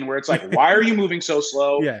scene where it's like, why are you moving so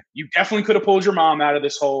slow? Yeah. You definitely could have pulled your mom out of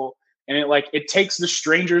this hole. And it takes the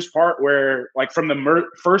Strangers part where like from the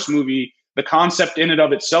first movie, the concept in and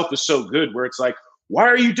of itself is so good where it's like, why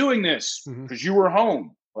are you doing this? Because you were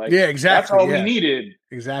home. Like, yeah, exactly. That's all we needed.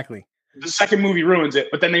 Exactly. The second movie ruins it,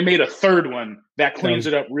 but then they made a third one that cleans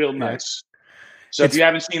it up real nice. So if you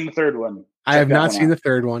haven't seen the third one, I have not seen the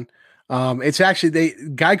third one. It's actually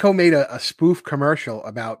Geico made a spoof commercial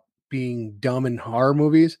about being dumb in horror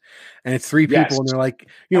movies, and it's 3 people, and they're like,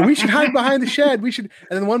 we should hide behind the shed. We should.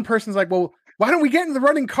 And then one person's like, well, why don't we get in the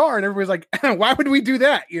running car? And everybody's like, why would we do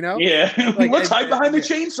that? You know? Yeah. Like, let's hide behind the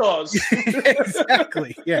chainsaws.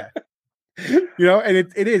 Exactly. Yeah. You know, and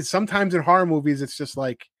it is sometimes in horror movies, it's just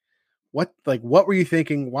like, what were you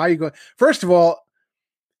thinking? Why are you going? First of all,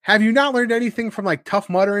 have you not learned anything from like Tough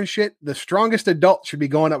Mudder and shit? The strongest adult should be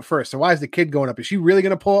going up first. So why is the kid going up? Is she really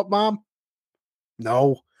going to pull up mom?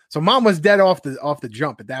 No. So mom was dead off the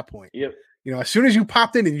jump at that point. Yep. You know, as soon as you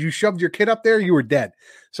popped in and you shoved your kid up there, you were dead.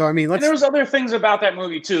 So, I mean, and there was other things about that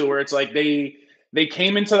movie too, where it's like they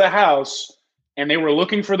came into the house and they were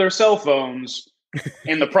looking for their cell phones.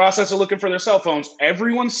 In the process of looking for their cell phones,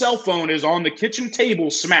 everyone's cell phone is on the kitchen table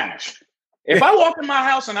smashed. If I walk in my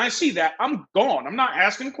house and I see that, I'm gone. I'm not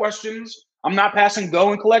asking questions. I'm not passing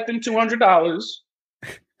go and collecting $200.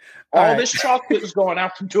 All this chocolate is going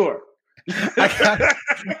out the door.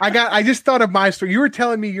 I just thought of my story. You were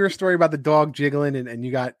telling me your story about the dog jiggling and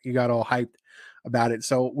you got all hyped about it.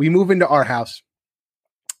 So we move into our house.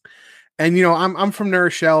 And you know, I'm from New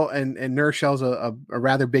Rochelle and New Rochelle's a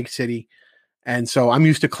rather big city. And so I'm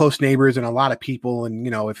used to close neighbors and a lot of people. And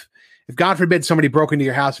you know, if God forbid somebody broke into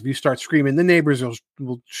your house, if you start screaming, the neighbors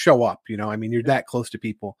will show up, you know. I mean, you're that close to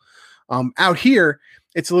people. Out here,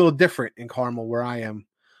 it's a little different in Carmel where I am.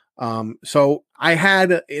 So I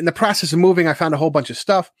had, in the process of moving, I found a whole bunch of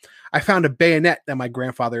stuff. I found a bayonet that my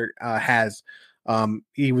grandfather has.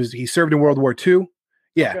 He served in World War II.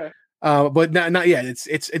 Yeah. Okay. But not yet.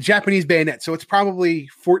 It's a Japanese bayonet. So it's probably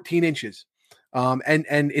 14 inches. And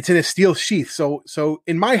it's in a steel sheath. So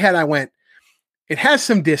in my head, I went, it has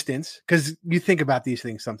some distance because you think about these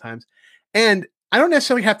things sometimes. And I don't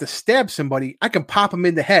necessarily have to stab somebody. I can pop them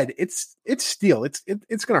in the head. It's steel. It's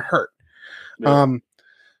going to hurt. Yeah.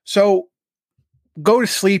 So go to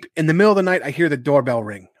sleep. In the middle of the night, I hear the doorbell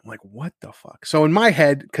ring. I'm like, what the fuck? So in my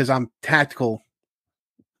head, because I'm tactical,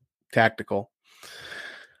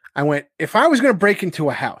 I went, if I was going to break into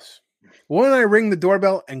a house, wouldn't I ring the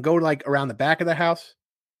doorbell and go like around the back of the house?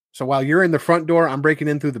 So while you're in the front door, I'm breaking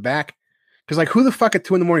in through the back. Because like, who the fuck at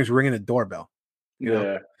 2 a.m. is ringing a doorbell? You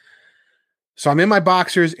know? So I'm in my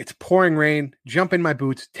boxers. It's pouring rain. Jump in my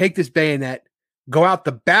boots. Take this bayonet. Go out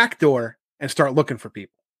the back door and start looking for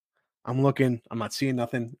people. I'm looking. I'm not seeing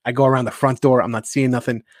nothing. I go around the front door. I'm not seeing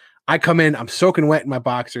nothing. I come in. I'm soaking wet in my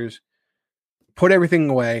boxers. Put everything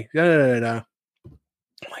away. I'm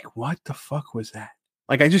like, what the fuck was that?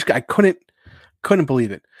 Like, I couldn't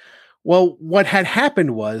believe it. Well, what had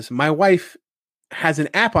happened was my wife has an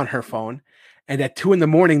app on her phone, and at 2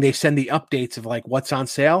 a.m, they send the updates of like what's on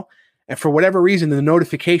sale. And for whatever reason, the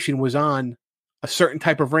notification was on a certain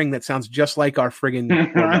type of ring that sounds just like our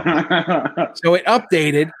friggin' So it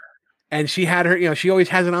updated, and she had her, you know, she always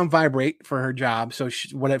has it on vibrate for her job. So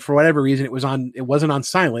for whatever reason, it wasn't on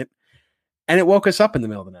silent, and it woke us up in the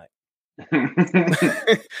middle of the night.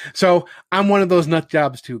 So I'm one of those nut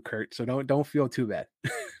jobs too, Kurt. So don't feel too bad.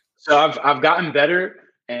 So I've gotten better,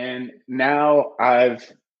 and now I've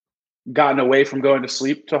gotten away from going to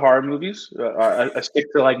sleep to horror movies. I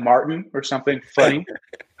stick to like Martin or something funny,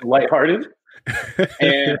 lighthearted.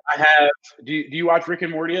 And I have. Do you watch Rick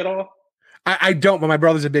and Morty at all? I don't, but my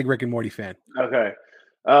brother's a big Rick and Morty fan. Okay.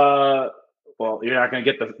 Well, you're not going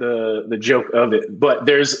to get the joke of it, but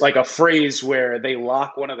there's like a phrase where they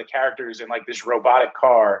lock one of the characters in like this robotic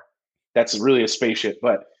car that's really a spaceship.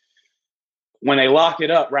 But when they lock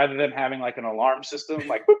it up, rather than having like an alarm system,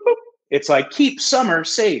 like boop, boop, it's like keep Summer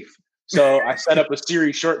safe. So I set up a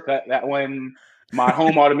Siri shortcut that when my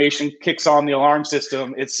home automation kicks on the alarm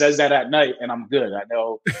system, it says that at night, and I'm good. I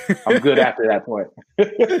know I'm good after that point.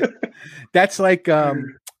 That's like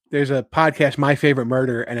there's a podcast, My Favorite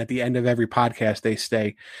Murder, and at the end of every podcast, they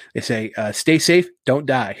say, "Stay safe, don't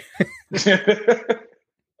die."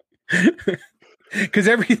 Because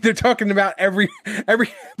they're talking about every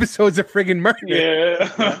episode's a friggin' murder. Yeah.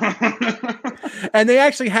 And they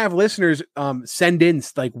actually have listeners send in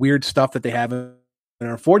like weird stuff that they have. And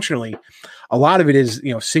unfortunately, a lot of it is,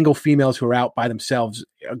 you know, single females who are out by themselves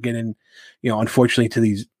getting, you know, unfortunately to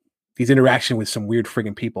these interaction with some weird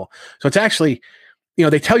friggin' people. So it's actually, you know,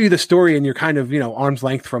 they tell you the story and you're kind of, you know, arm's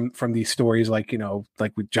length from these stories, like, you know,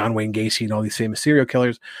 like with John Wayne Gacy and all these famous serial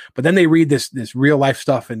killers. But then they read this real life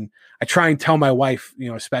stuff. And I try and tell my wife, you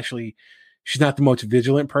know, especially, she's not the most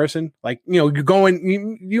vigilant person. Like, you know,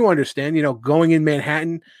 you understand, you know, going in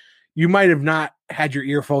Manhattan, you might have not had your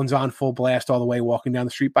earphones on full blast all the way walking down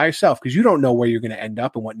the street by yourself because you don't know where you're going to end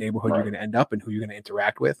up and what neighborhood you're going to end up and who you're going to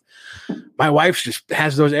interact with. My wife just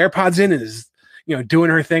has those AirPods in and is, you know, doing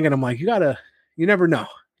her thing. And I'm like, you never know,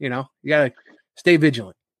 you know, you got to stay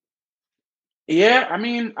vigilant. Yeah. I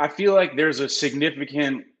mean, I feel like there's a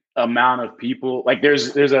significant amount of people. Like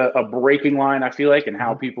there's a breaking line, I feel like, in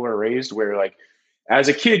how people are raised, where like as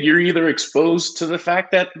a kid you're either exposed to the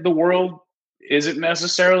fact that the world isn't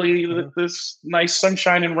necessarily this nice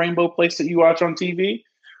sunshine and rainbow place that you watch on TV,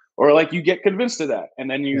 or like you get convinced of that,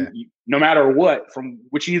 and then you no matter what, from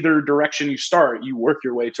which either direction you start, you work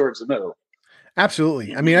your way towards the middle.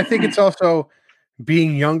 Absolutely. I mean, I think it's also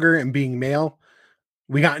being younger and being male.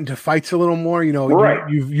 We got into fights a little more, you know, right.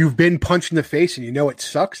 You've been punched in the face and you know it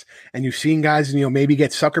sucks, and you've seen guys, you know, maybe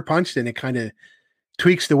get sucker punched, and it kind of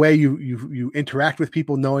tweaks the way you interact with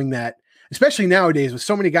people, knowing that, especially nowadays with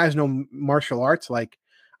so many guys know martial arts, like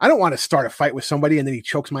I don't want to start a fight with somebody and then he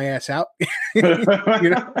chokes my ass out. You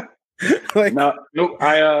know? Like, no,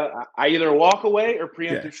 I either walk away or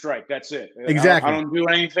preemptive strike. That's it. Exactly. I don't do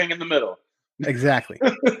anything in the middle. Exactly.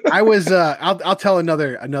 I was I'll tell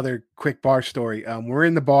another quick bar story. We're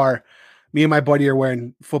in the bar, me and my buddy are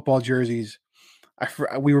wearing football jerseys.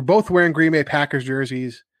 We were both wearing Green Bay Packers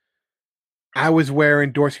jerseys. I was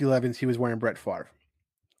wearing Dorsey Levens, he was wearing Brett Favre.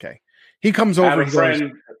 Okay. He comes over. I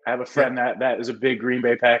have a friend that is a big Green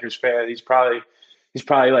Bay Packers fan. He's probably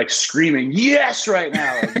like screaming yes right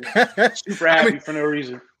now. Like, super happy for no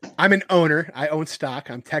reason. I'm an owner. I own stock.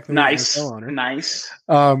 I'm technically nice. an owner. Nice.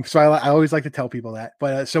 So I always like to tell people that.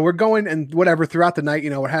 But so we're going and whatever throughout the night, you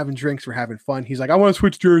know, we're having drinks, we're having fun. He's like, I want to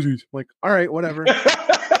switch jerseys. I'm like, all right, whatever.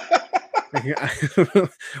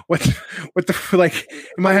 what the like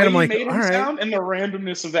in my head? I'm like, all right. And the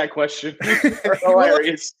randomness of that question are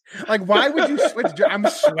hilarious. Like, why would you switch? I'm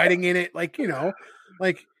sweating in it, like, you know,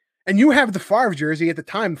 like. And you have the Favre jersey at the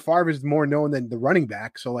time. Favre is more known than the running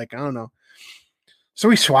back. So, like, I don't know. So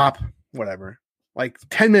we swap, whatever. Like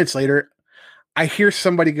 10 minutes later, I hear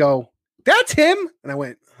somebody go, that's him. And I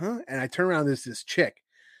went, huh? And I turn around, there's this chick.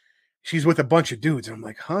 She's with a bunch of dudes. And I'm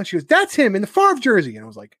like, huh? She goes, that's him in the Favre jersey. And I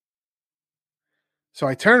was like, so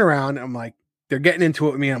I turn around. I'm like, they're getting into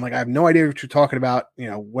it with me. I'm like, I have no idea what you're talking about.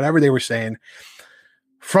 You know, whatever they were saying.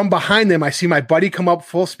 From behind them, I see my buddy come up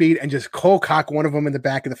full speed and just cold cock one of them in the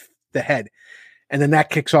back of the head. And then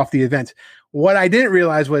that kicks off the event. What I didn't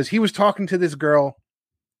realize was he was talking to this girl.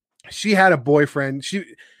 She had a boyfriend.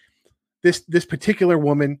 This particular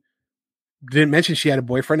woman didn't mention she had a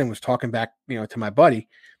boyfriend and was talking back, you know, to my buddy.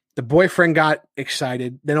 The boyfriend got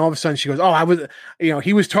excited. Then all of a sudden she goes, oh, I was, you know,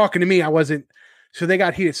 he was talking to me. I wasn't. So they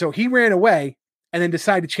got heated. So he ran away and then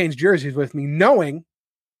decided to change jerseys with me, knowing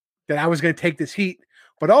that I was going to take this heat,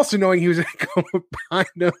 but also knowing he was going to go behind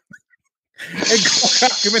him and go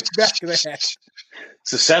cock him in the back of the head.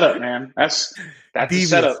 It's a setup, man. That's Devious. A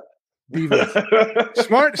setup. Devious.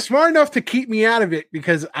 Smart enough to keep me out of it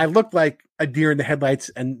because I looked like a deer in the headlights,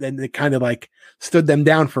 and then they kind of like stood them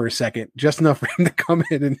down for a second, just enough for him to come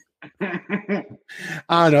in and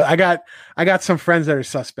I don't know. I got some friends that are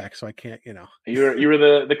suspects, so I can't, you know. You were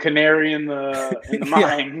the canary in the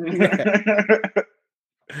mine.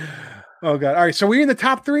 Oh God! All right, so we're in the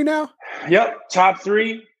top 3 now. Yep, top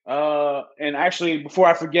 3. And actually, before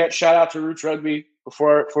I forget, shout out to Roots Rugby.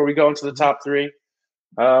 Before we go into the top 3,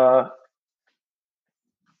 top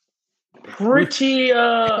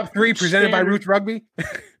 3 presented by Roots Rugby.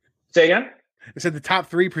 Say again. I said the top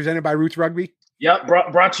 3 presented by Roots Rugby. Yep,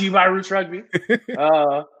 brought to you by Roots Rugby.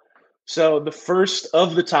 So the first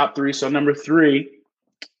of the top 3, so number 3.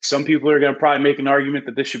 Some people are going to probably make an argument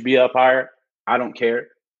that this should be up higher. I don't care.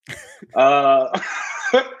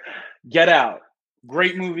 Get Out.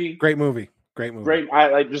 Great movie. Great movie. Great.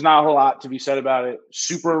 There's not a whole lot to be said about it.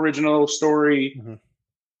 Super original story. Mm-hmm.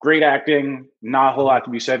 Great acting. Not a whole lot to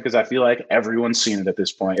be said because I feel like everyone's seen it at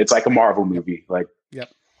this point. It's like a Marvel movie. Like,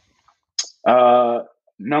 yep.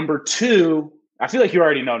 Number 2, I feel like you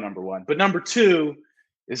already know number 1, but number 2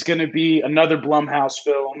 is going to be another Blumhouse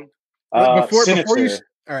film. Before you,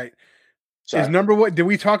 all right. Sorry. Is number 1? Did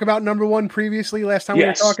we talk about number 1 previously last time we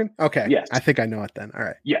were talking? Okay. Yes. I think I know it then. All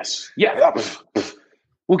right. Yes. Yeah.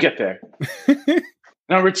 We'll get there.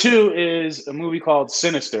 Number 2 is a movie called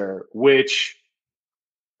Sinister, which,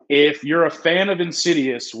 if you're a fan of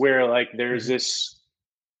Insidious, where like there's this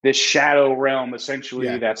shadow realm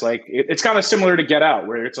essentially that's like it's kind of similar to Get Out,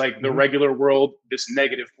 where it's like the regular world, this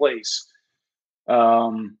negative place.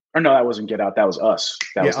 Or no, that wasn't Get Out. That was Us.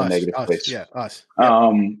 That was the negative place. Yeah, Us.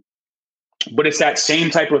 But it's that same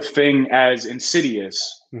type of thing as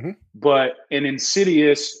Insidious. Mm-hmm. But in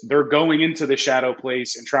Insidious, they're going into the shadow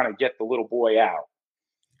place and trying to get the little boy out.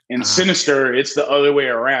 In Sinister, it's the other way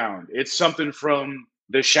around. It's something from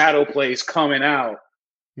the shadow place coming out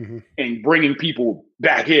and bringing people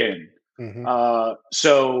back in. Mm-hmm.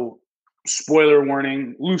 So spoiler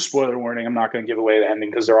warning, loose spoiler warning. I'm not going to give away the ending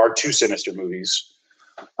because there are 2 Sinister movies.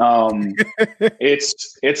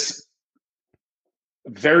 It's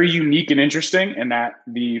very unique and interesting in that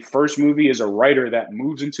the first movie is a writer that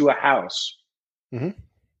moves into a house,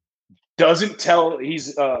 doesn't tell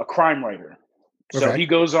he's a crime writer. So he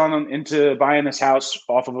goes on into buying this house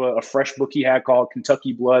off of a fresh book he had called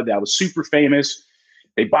Kentucky Blood that was super famous.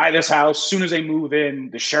 They buy this house. As soon as they move in,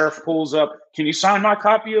 the sheriff pulls up. Can you sign my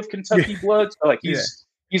copy of Kentucky Blood? So like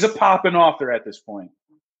he's a popping author at this point.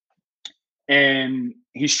 And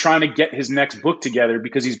he's trying to get his next book together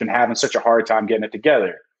because he's been having such a hard time getting it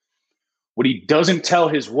together. What he doesn't tell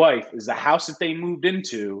his wife is the house that they moved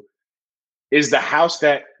into is the house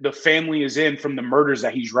that the family is in from the murders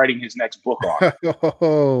that he's writing his next book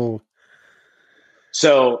on.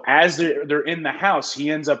 So as they're in the house,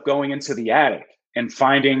 he ends up going into the attic and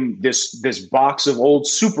finding this box of old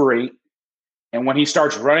Super 8. And when he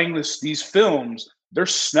starts running these films, they're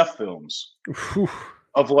snuff films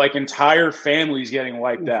of like entire families getting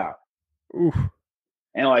wiped out.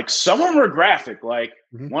 And like some of them are graphic. Like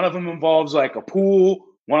one of them involves like a pool.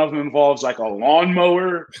 One of them involves like a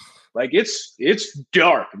lawnmower. Like it's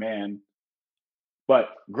dark, man. But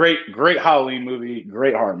great Halloween movie,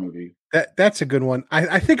 great horror movie. That's a good one.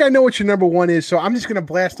 I think I know what your number one is, so I'm just going to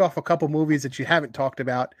blast off a couple movies that you haven't talked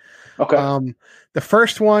about. Okay. The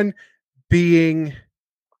first one being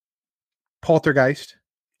Poltergeist.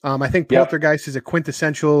 I think Poltergeist is a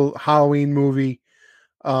quintessential Halloween movie.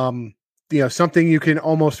 Something you can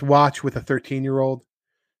almost watch with a 13-year-old.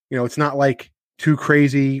 It's not like too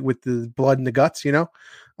crazy with the blood and the guts,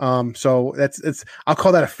 So I'll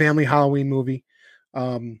call that a family Halloween movie.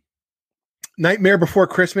 Nightmare Before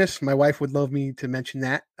Christmas. My wife would love me to mention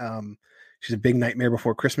that. She's a big Nightmare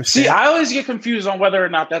Before Christmas fan. See, I always get confused on whether or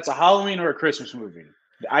not that's a Halloween or a Christmas movie.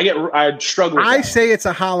 I struggle with I say it's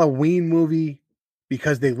a Halloween movie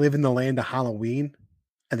because they live in the land of Halloween.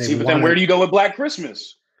 And but then where do you go with Black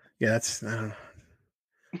Christmas? Yeah, that's I don't know.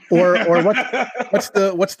 Or what's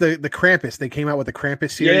the Krampus? They came out with the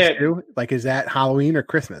Krampus series too. Like, is that Halloween or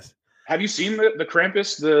Christmas? Have you seen the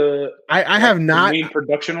Krampus? I have not. The main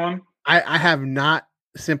production one. I have not,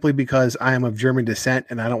 simply because I am of German descent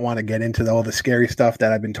and I don't want to get into all the scary stuff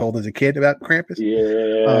that I've been told as a kid about Krampus.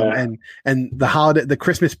 Yeah. And the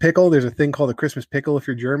Christmas pickle. There's a thing called the Christmas pickle if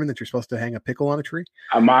you're German that you're supposed to hang a pickle on a tree.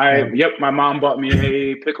 My mom bought me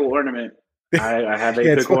a pickle ornament. I have a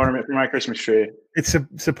pickle ornament for my Christmas tree. It's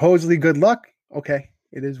supposedly good luck. Okay,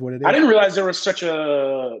 it is what it is. I didn't realize there was such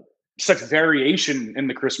variation in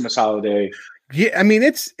the Christmas holiday. Yeah, I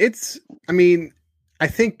mean I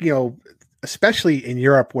think, especially in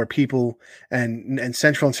Europe where people and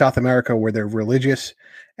Central and South America where they're religious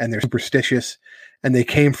and they're superstitious and they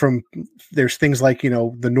came from, there's things like,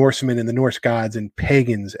 the Norsemen and the Norse gods and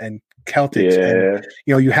pagans and Celtics. Yeah.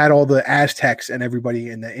 And, you had all the Aztecs and everybody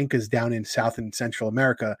and the Incas down in South and Central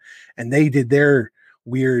America, and they did their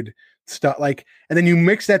weird stuff. Like, and then you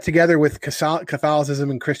mix that together with Catholicism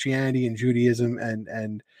and Christianity and Judaism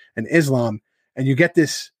and Islam, and you get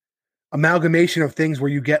this amalgamation of things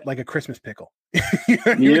where you get like a Christmas pickle.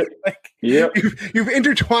 You've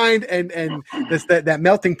intertwined and that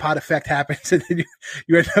melting pot effect happens, and then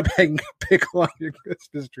you end up hanging a pickle on your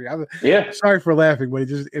Christmas tree. Sorry for laughing, but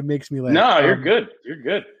it makes me laugh. No, you're good.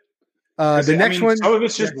 The next one, some of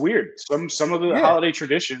it's just weird. Some of the holiday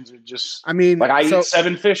traditions are just. Like I eat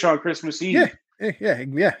 7 fish on Christmas Eve.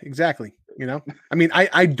 Yeah, exactly.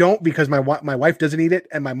 I don't, because my wife doesn't eat it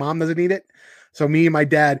and my mom doesn't eat it. So me and my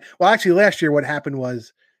dad, well, actually last year what happened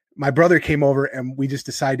was my brother came over and we just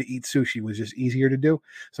decided to eat sushi. It was just easier to do.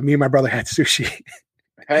 So me and my brother had sushi.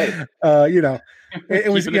 Hey, it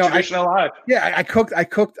was, the tradition alive. Yeah. I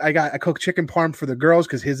cooked chicken parm for the girls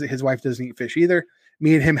because his wife doesn't eat fish either.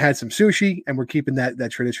 Me and him had some sushi and we're keeping that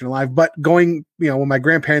tradition alive. But going, when my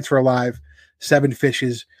grandparents were alive, 7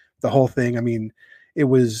 fishes, the whole thing. It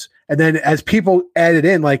was, and then as people added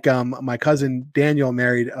in, like my cousin Daniel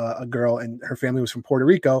married a girl and her family was from Puerto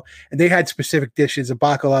Rico, and they had specific dishes of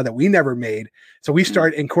bacala that we never made. So we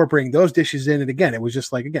started incorporating those dishes in. And again, it was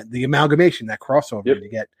just like, the amalgamation, that crossover to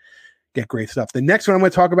get great stuff. The next one I'm going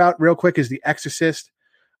to talk about real quick is The Exorcist.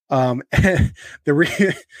 The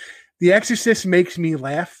Exorcist makes me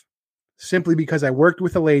laugh simply because I worked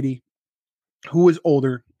with a lady who was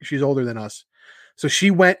older. She's older than us. So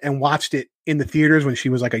she went and watched it in the theaters when she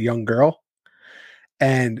was like a young girl.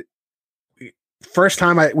 And first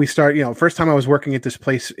time I was working at this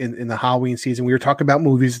place in the Halloween season, we were talking about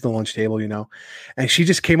movies at the lunch table, and she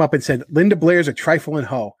just came up and said, "Linda Blair's a trifling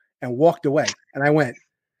hoe," and walked away. And I went,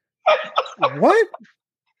 "What?"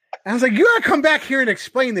 And I was like, "You gotta come back here and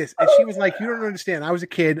explain this." And she was like, "You don't understand. I was a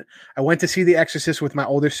kid. I went to see The Exorcist with my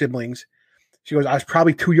older siblings." She goes, "I was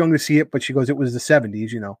probably too young to see it," but she goes, "It was the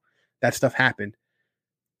 70s, that stuff happened."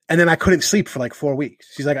 And then I couldn't sleep for like 4 weeks.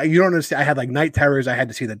 She's like, you don't understand. I had like night terrors. I had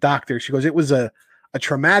to see the doctor. She goes, it was a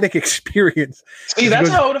traumatic experience. See, that's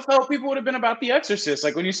how I would have felt people would have been about The Exorcist.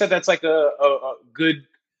 Like when you said that's like a good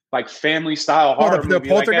like family style horror movie.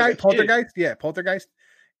 The Poltergeist? Yeah, Poltergeist.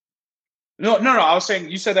 No. I was saying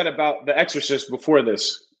you said that about The Exorcist before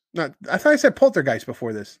this. No, I thought I said Poltergeist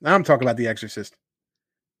before this. Now I'm talking about The Exorcist.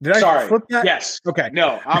 Did I flip that? Yes. Okay.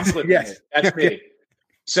 No, I'm flipping it. That's me.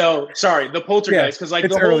 So sorry, the Poltergeist, because like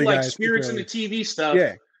the whole like spirits in the TV stuff.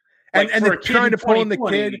 Yeah. And they're trying to pull in the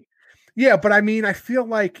kid. Yeah, but I mean, I feel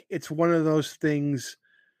like it's one of those things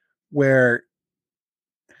where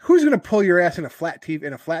who's going to pull your ass in a flat TV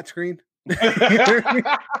in a flat screen?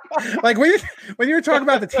 Like when you were talking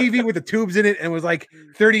about the TV with the tubes in it and it was like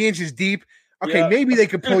 30 inches deep. Okay, maybe they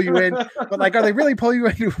could pull you in, but like, are they really pulling you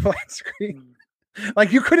into a flat screen?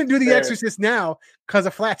 Like you couldn't do The Exorcist now because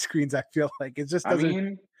of flat screens. I feel like it just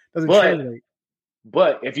doesn't translate.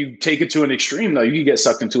 But if you take it to an extreme, though, you can get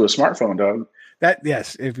sucked into a smartphone, dog.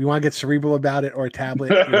 Yes, if you want to get cerebral about it, or a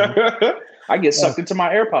tablet. You know. I get sucked into my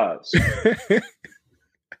AirPods.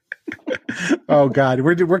 Oh God,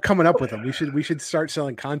 we're coming up with them. We should start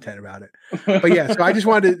selling content about it. But yeah, so I just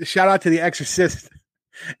wanted to shout out to The Exorcist.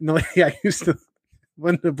 And the lady I used to.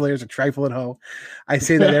 Linda Blair's a trifling hoe. I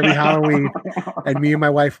say that every Halloween, and me and my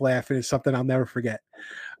wife laugh, and it's something I'll never forget.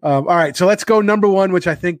 All right, so let's go number one, which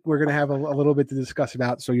I think we're going to have a little bit to discuss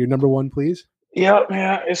about. So your number one, please. Yeah,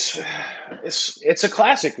 it's a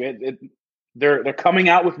classic. They're coming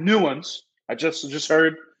out with new ones. I just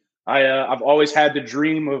heard. I've always had the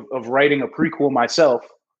dream of writing a prequel myself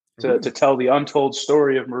to tell the untold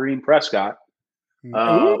story of Maureen Prescott.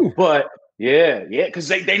 But yeah, because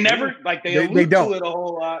they never they allude to it a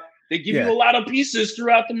whole lot. They give you a lot of pieces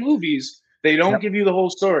throughout the movies. They don't give you the whole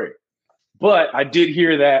story. But I did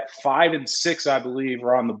hear that 5 and 6, I believe,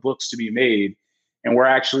 are on the books to be made, and were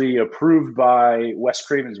actually approved by Wes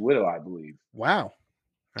Craven's widow, I believe. Wow.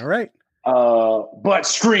 All right. But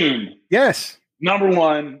Scream. Yes. Number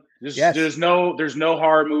one. There's no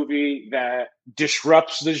horror movie that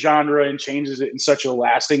disrupts the genre and changes it in such a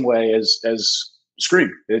lasting way as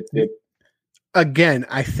Scream. Again,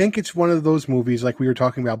 I think it's one of those movies like we were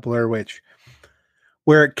talking about Blair Witch,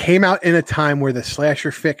 where it came out in a time where the slasher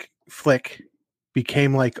flick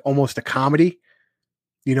became like almost a comedy.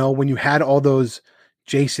 You know, when you had all those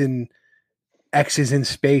Jason X's in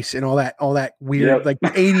space and all that weird like the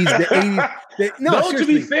 80s. To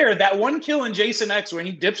be fair, that one kill in Jason X when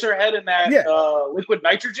he dips her head in that liquid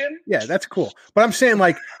nitrogen. Yeah, that's cool. But I'm saying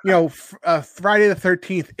like, you know, Friday the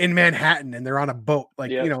 13th in Manhattan and they're on a boat,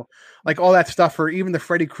 like, you know, like all that stuff, or even the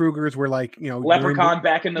Freddy Kruegers were like, you know, Leprechaun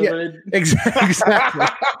back in the lid. Exactly.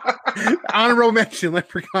 Honorable mention,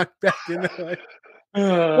 Leprechaun back in the lid.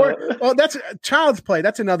 That's Child's Play.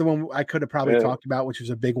 That's another one I could have probably talked about, which was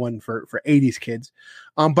a big one for 80s kids.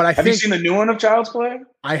 But have you seen the new one of Child's Play?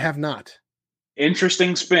 I have not.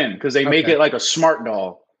 Interesting spin, because they make it like a smart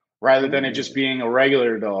doll rather than it just being a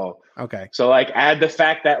regular doll. Okay. So like add the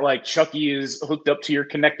fact that like Chucky is hooked up to your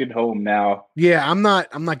connected home now. Yeah, I'm not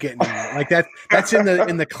getting that. Like that's in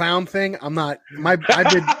the clown thing. I've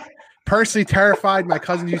been personally terrified. My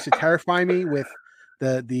cousins used to terrify me with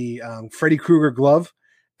the Freddy Krueger glove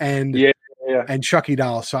and Chucky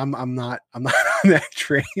doll. So I'm not on that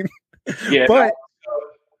train. Yeah, but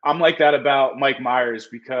I'm like that about Mike Myers,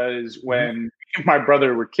 because when me and my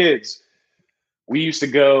brother were kids, we used to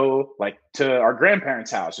go like to our grandparents'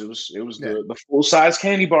 house. It was the full size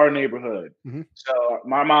candy bar neighborhood. Mm-hmm. So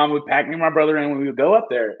my mom would pack me and my brother in when we would go up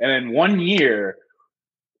there. And then one year,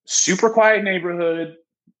 super quiet neighborhood,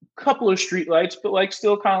 couple of streetlights, but like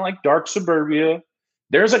still kind of like dark suburbia.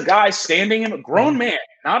 There's a guy standing in a grown man,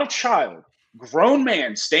 not a child, grown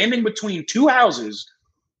man standing between two houses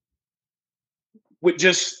with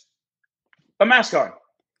just a mask on.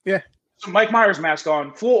 Yeah. So Mike Myers mask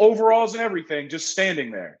on, full overalls and everything, just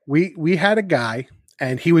standing there. We had a guy,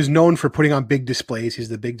 and he was known for putting on big displays. He's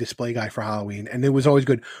the big display guy for Halloween, and it was always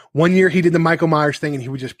good. One year he did the Michael Myers thing, and he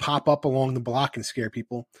would just pop up along the block and scare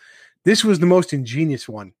people. This was the most ingenious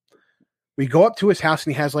one. We go up to his house,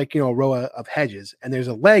 and he has like, you know, a row of hedges, and there's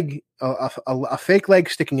a leg, a fake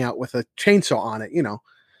leg sticking out with a chainsaw on it, you know,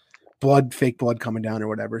 fake blood coming down or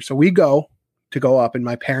whatever. So we go up, and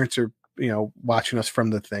my parents are, you know, watching us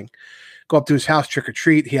from the thing. Go up to his house, trick or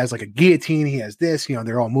treat. He has like a guillotine. He has this, you know,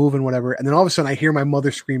 they're all moving, whatever. And then all of a sudden I hear my mother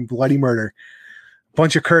scream bloody murder. A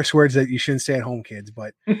bunch of curse words that you shouldn't say at home, kids.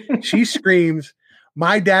 But she screams,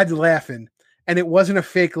 my dad's laughing, and it wasn't a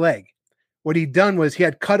fake leg. What he'd done was he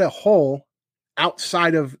had cut a hole on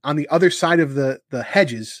the other side of the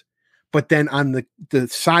hedges, but then on the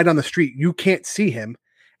side on the street, you can't see him.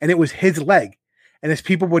 And it was his leg. and as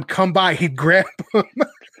people would come by, he'd grab them.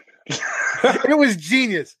 It was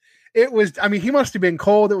genius. It was, I mean, he must have been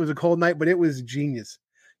cold. It was a cold night, but it was genius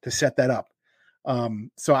to set that up.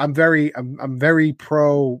 So I'm very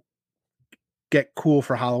pro get cool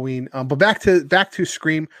for Halloween. But back to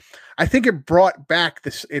Scream. I think it brought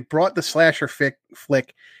the slasher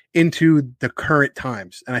flick into the current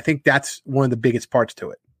times. And I think that's one of the biggest parts to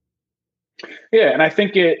it. Yeah. And I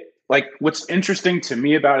think what's interesting to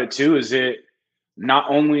me about it too, is it not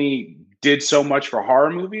only did so much for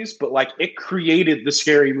horror movies, but like it created the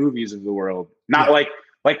scary movies of the world. Not like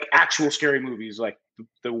actual scary movies, like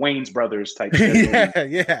the Wayans brothers type shit.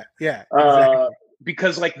 Yeah. Exactly.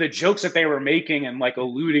 Because like the jokes that they were making and like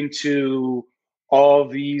alluding to all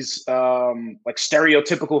these like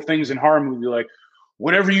stereotypical things in horror movie, like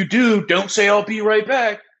whatever you do, don't say I'll be right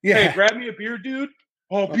back. Yeah. Hey, grab me a beer, dude.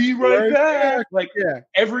 I'll be right back. Like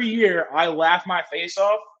every year I laugh my face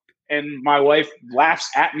off and my wife laughs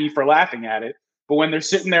at me for laughing at it. But when they're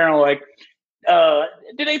sitting there and like,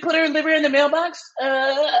 did they put her liver in the mailbox?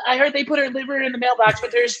 I heard they put her liver in the mailbox,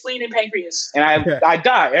 but there's spleen and pancreas. And I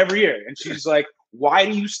die every year. And she's like, why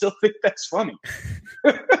do you still think that's funny?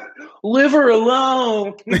 Liver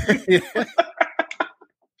alone.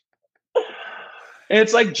 And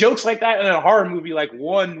it's like jokes like that in a horror movie, like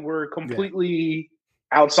one were completely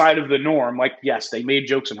outside of the norm. Like, yes, they made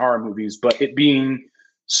jokes in horror movies, but it being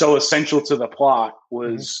so essential to the plot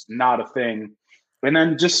was not a thing. And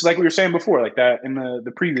then just like we were saying before, like that in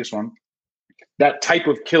the previous one, that type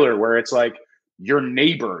of killer where it's like your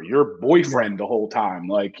neighbor, your boyfriend the whole time.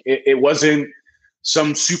 Like it wasn't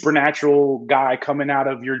some supernatural guy coming out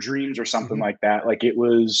of your dreams or something like that. Like it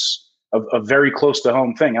was a very close to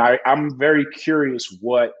home thing. I'm very curious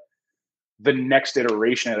what the next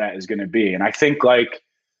iteration of that is going to be. And I think like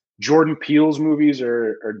Jordan Peele's movies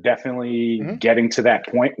are definitely getting to that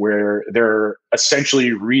point where they're essentially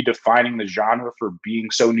redefining the genre for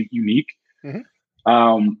being so unique.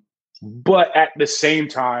 But at the same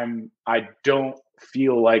time, I don't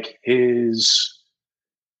feel like his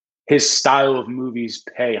style of movies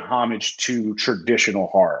pay homage to traditional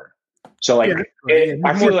horror. So like,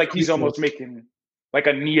 I feel like he's almost making like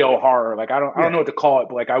a neo horror. Like I don't know what to call it,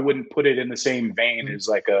 but like I wouldn't put it in the same vein as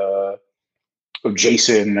like a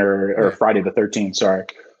Jason or Friday the 13th. Sorry.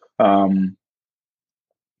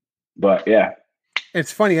 But yeah,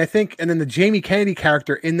 it's funny. I think, and then the Jamie Kennedy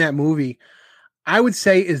character in that movie, I would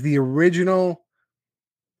say is the original.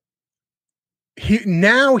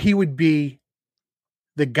 He would be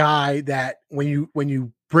the guy that when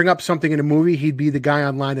you bring up something in a movie, he'd be the guy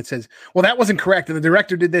online that says, well, that wasn't correct. And the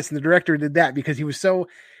director did this and the director did that, because he was so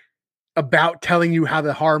about telling you how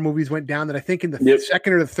the horror movies went down that I think in the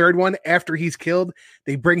second or the third one, after he's killed,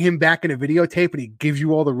 they bring him back in a videotape and he gives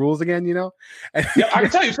you all the rules again, you know? I can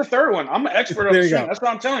tell you it's the third one. I'm an expert on the stream. That's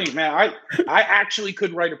what I'm telling you, man. I actually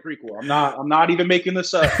could write a prequel. I'm not even making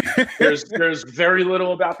this up. There's very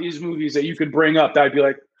little about these movies that you could bring up that I'd be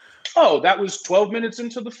like, oh, that was 12 minutes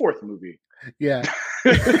into the fourth movie. Yeah.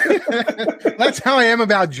 That's how I am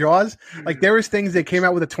about Jaws. Like there was things that came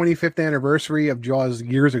out with the 25th anniversary of Jaws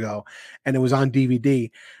years ago, and it was on DVD.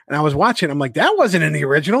 And I was watching, I'm like, that wasn't in the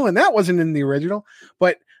original, and that wasn't in the original.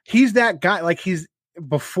 But he's that guy, like he's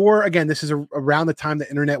before, again, this is around the time the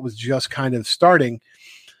internet was just kind of starting.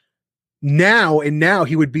 Now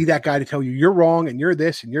he would be that guy to tell you you're wrong and you're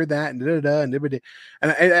this and you're that and and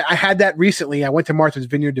I had that recently. I went to Martha's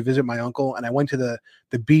Vineyard to visit my uncle, and I went to the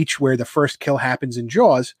beach where the first kill happens in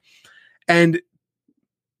Jaws, and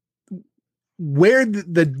where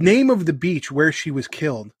the name of the beach where she was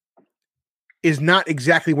killed is not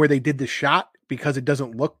exactly where they did the shot because it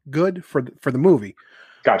doesn't look good for the movie.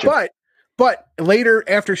 Gotcha. But later,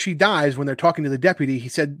 after she dies, when they're talking to the deputy, he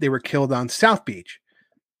said they were killed on South Beach.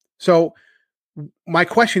 So my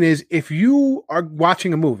question is, if you are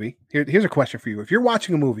watching a movie, here's a question for you. If you're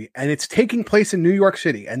watching a movie and it's taking place in New York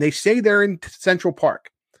City and they say they're in Central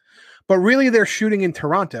Park, but really they're shooting in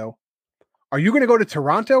Toronto, are you going to go to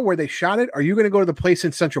Toronto where they shot it? Or are you going to go to the place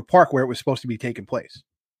in Central Park where it was supposed to be taking place?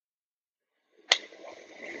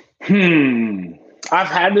 I've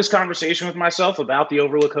had this conversation with myself about the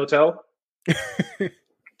Overlook Hotel.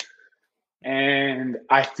 And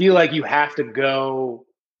I feel like you have to go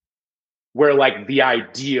where like the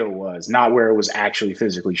idea was, not where it was actually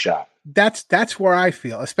physically shot. That's where I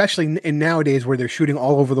feel, especially in nowadays where they're shooting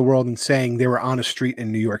all over the world and saying they were on a street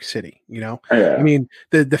in New York City. You know, I mean,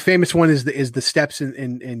 the famous one is the steps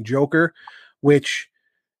in Joker, which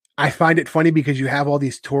I find it funny because you have all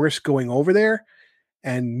these tourists going over there,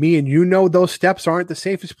 and me and you know those steps aren't the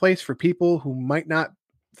safest place for people who might not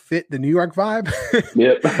fit the New York vibe.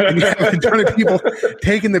 Yep. And you have a ton of people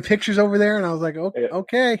taking the pictures over there, and I was like,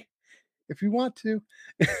 okay, if you want to.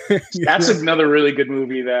 That's another really good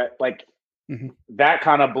movie that like that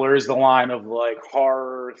kind of blurs the line of like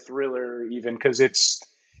horror, thriller, even because it's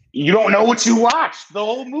you don't know what you watched the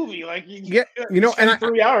whole movie. Like you spend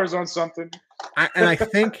 3 hours on something. I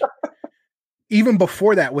think even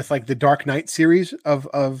before that, with like the Dark Knight series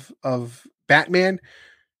of Batman,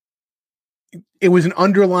 it was an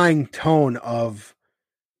underlying tone of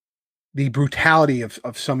the brutality of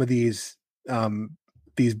some of these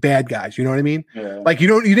bad guys. You know what I mean? Yeah. Like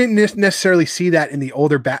you didn't necessarily see that in the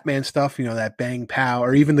older Batman stuff, that bang pow,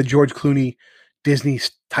 or even the George Clooney Disney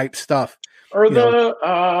type stuff. Or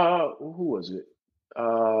who was it?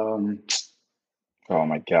 Oh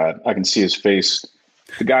my God, I can see his face.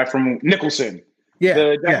 The guy from Nicholson. Yeah.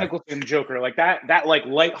 The Jack Nicholson Joker. Like that like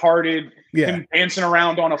lighthearted, him dancing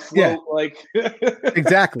around on a float. Like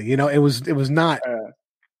exactly. It was not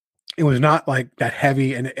like that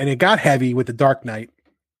heavy, and it got heavy with the Dark Knight,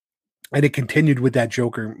 and it continued with that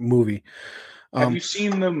Joker movie. Have you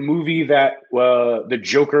seen the movie that the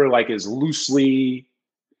Joker like is loosely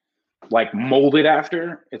like molded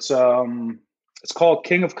after? It's called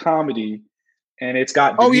King of Comedy, and it's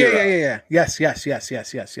got De Niro. Yes.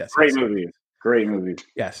 Great movie.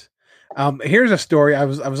 Yes. Here's a story. I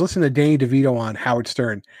was listening to Danny DeVito on Howard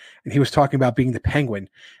Stern, and he was talking about being the Penguin,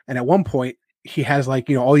 and at one point he has like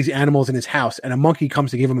all these animals in his house, and a monkey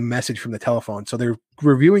comes to give him a message from the telephone. So they're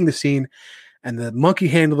reviewing the scene, and the monkey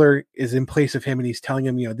handler is in place of him, and he's telling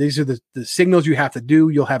him, these are the signals you have to do.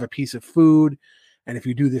 You'll have a piece of food, and if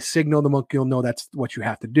you do this signal, the monkey will know that's what you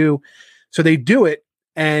have to do. So they do it,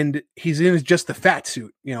 and he's in just the fat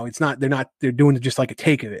suit. They're doing just like a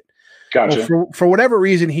take of it. Gotcha. Well, for whatever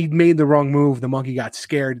reason, he made the wrong move. The monkey got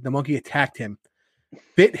scared. The monkey attacked him,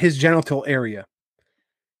 bit his genital area.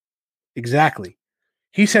 Exactly.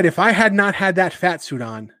 He said, if I had not had that fat suit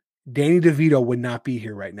on, Danny DeVito would not be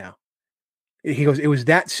here right now. He goes, it was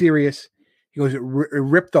that serious. He goes, it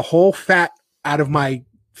ripped the whole fat out of my,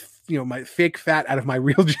 my fake fat out of my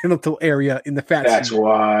real genital area in the fat suit. That's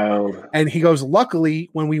wild. And he goes, luckily,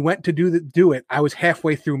 when we went to do it, I was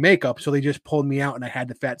halfway through makeup, so they just pulled me out and I had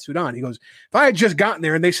the fat suit on. He goes, if I had just gotten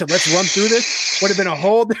there and they said, let's run through this, would have been a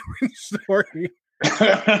whole different story.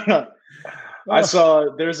 I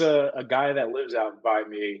saw there's a guy that lives out by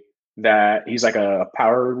me that he's like a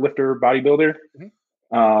power lifter bodybuilder.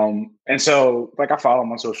 Mm-hmm. And so like I follow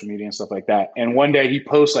him on social media and stuff like that. And one day he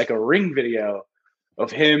posts like a ring video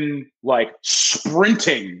of him like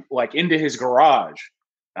sprinting like into his garage.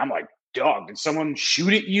 And I'm like, dog, did someone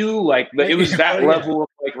shoot at you? Like it was that level of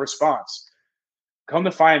like response. Come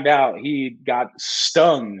to find out, he got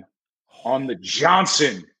stung on the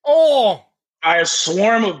Johnson. By a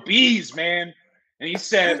swarm of bees, man. And he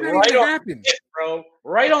said, right on the tip, bro.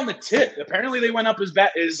 Right on the tip. Apparently they went up his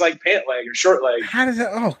like pant leg or short leg. How does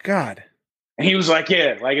that? Oh God. And he was like,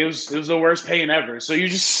 yeah, like it was the worst pain ever. So you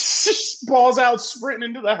just balls out sprinting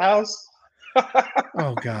into the house.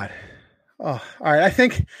 Oh God. Oh, all right. I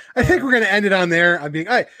think we're gonna end it on there. I'm being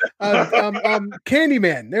all right.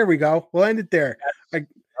 Candyman. There we go. We'll end it there.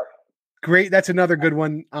 Great. That's another good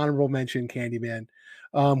one. Honorable mention, Candyman.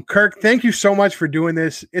 Kirk, thank you so much for doing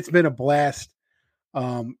this. It's been a blast.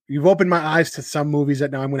 You've opened my eyes to some movies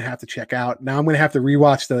that now I'm going to have to check out. Now I'm going to have to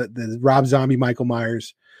rewatch the Rob Zombie, Michael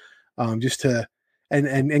Myers, just to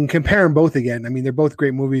and compare them both again. I mean, they're both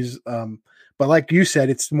great movies. But like you said,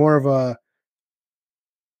 it's more of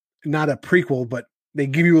not a prequel, but they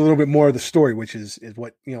give you a little bit more of the story, which is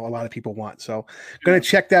what a lot of people want. So I'm going to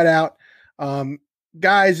check that out.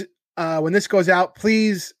 Guys, when this goes out,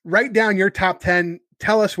 please write down your top 10.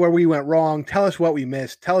 Tell us where we went wrong. Tell us what we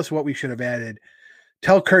missed. Tell us what we should have added.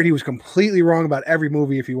 Tell Kurt he was completely wrong about every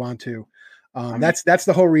movie if you want to. That's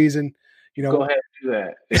the whole reason. Go ahead and do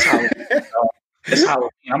that. It's Halloween. It's Halloween.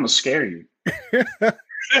 I'm going to scare you.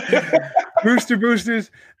 Boosters,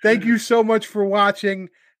 thank you so much for watching.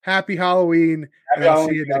 Happy Halloween. And I'll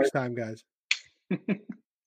see you next time, guys.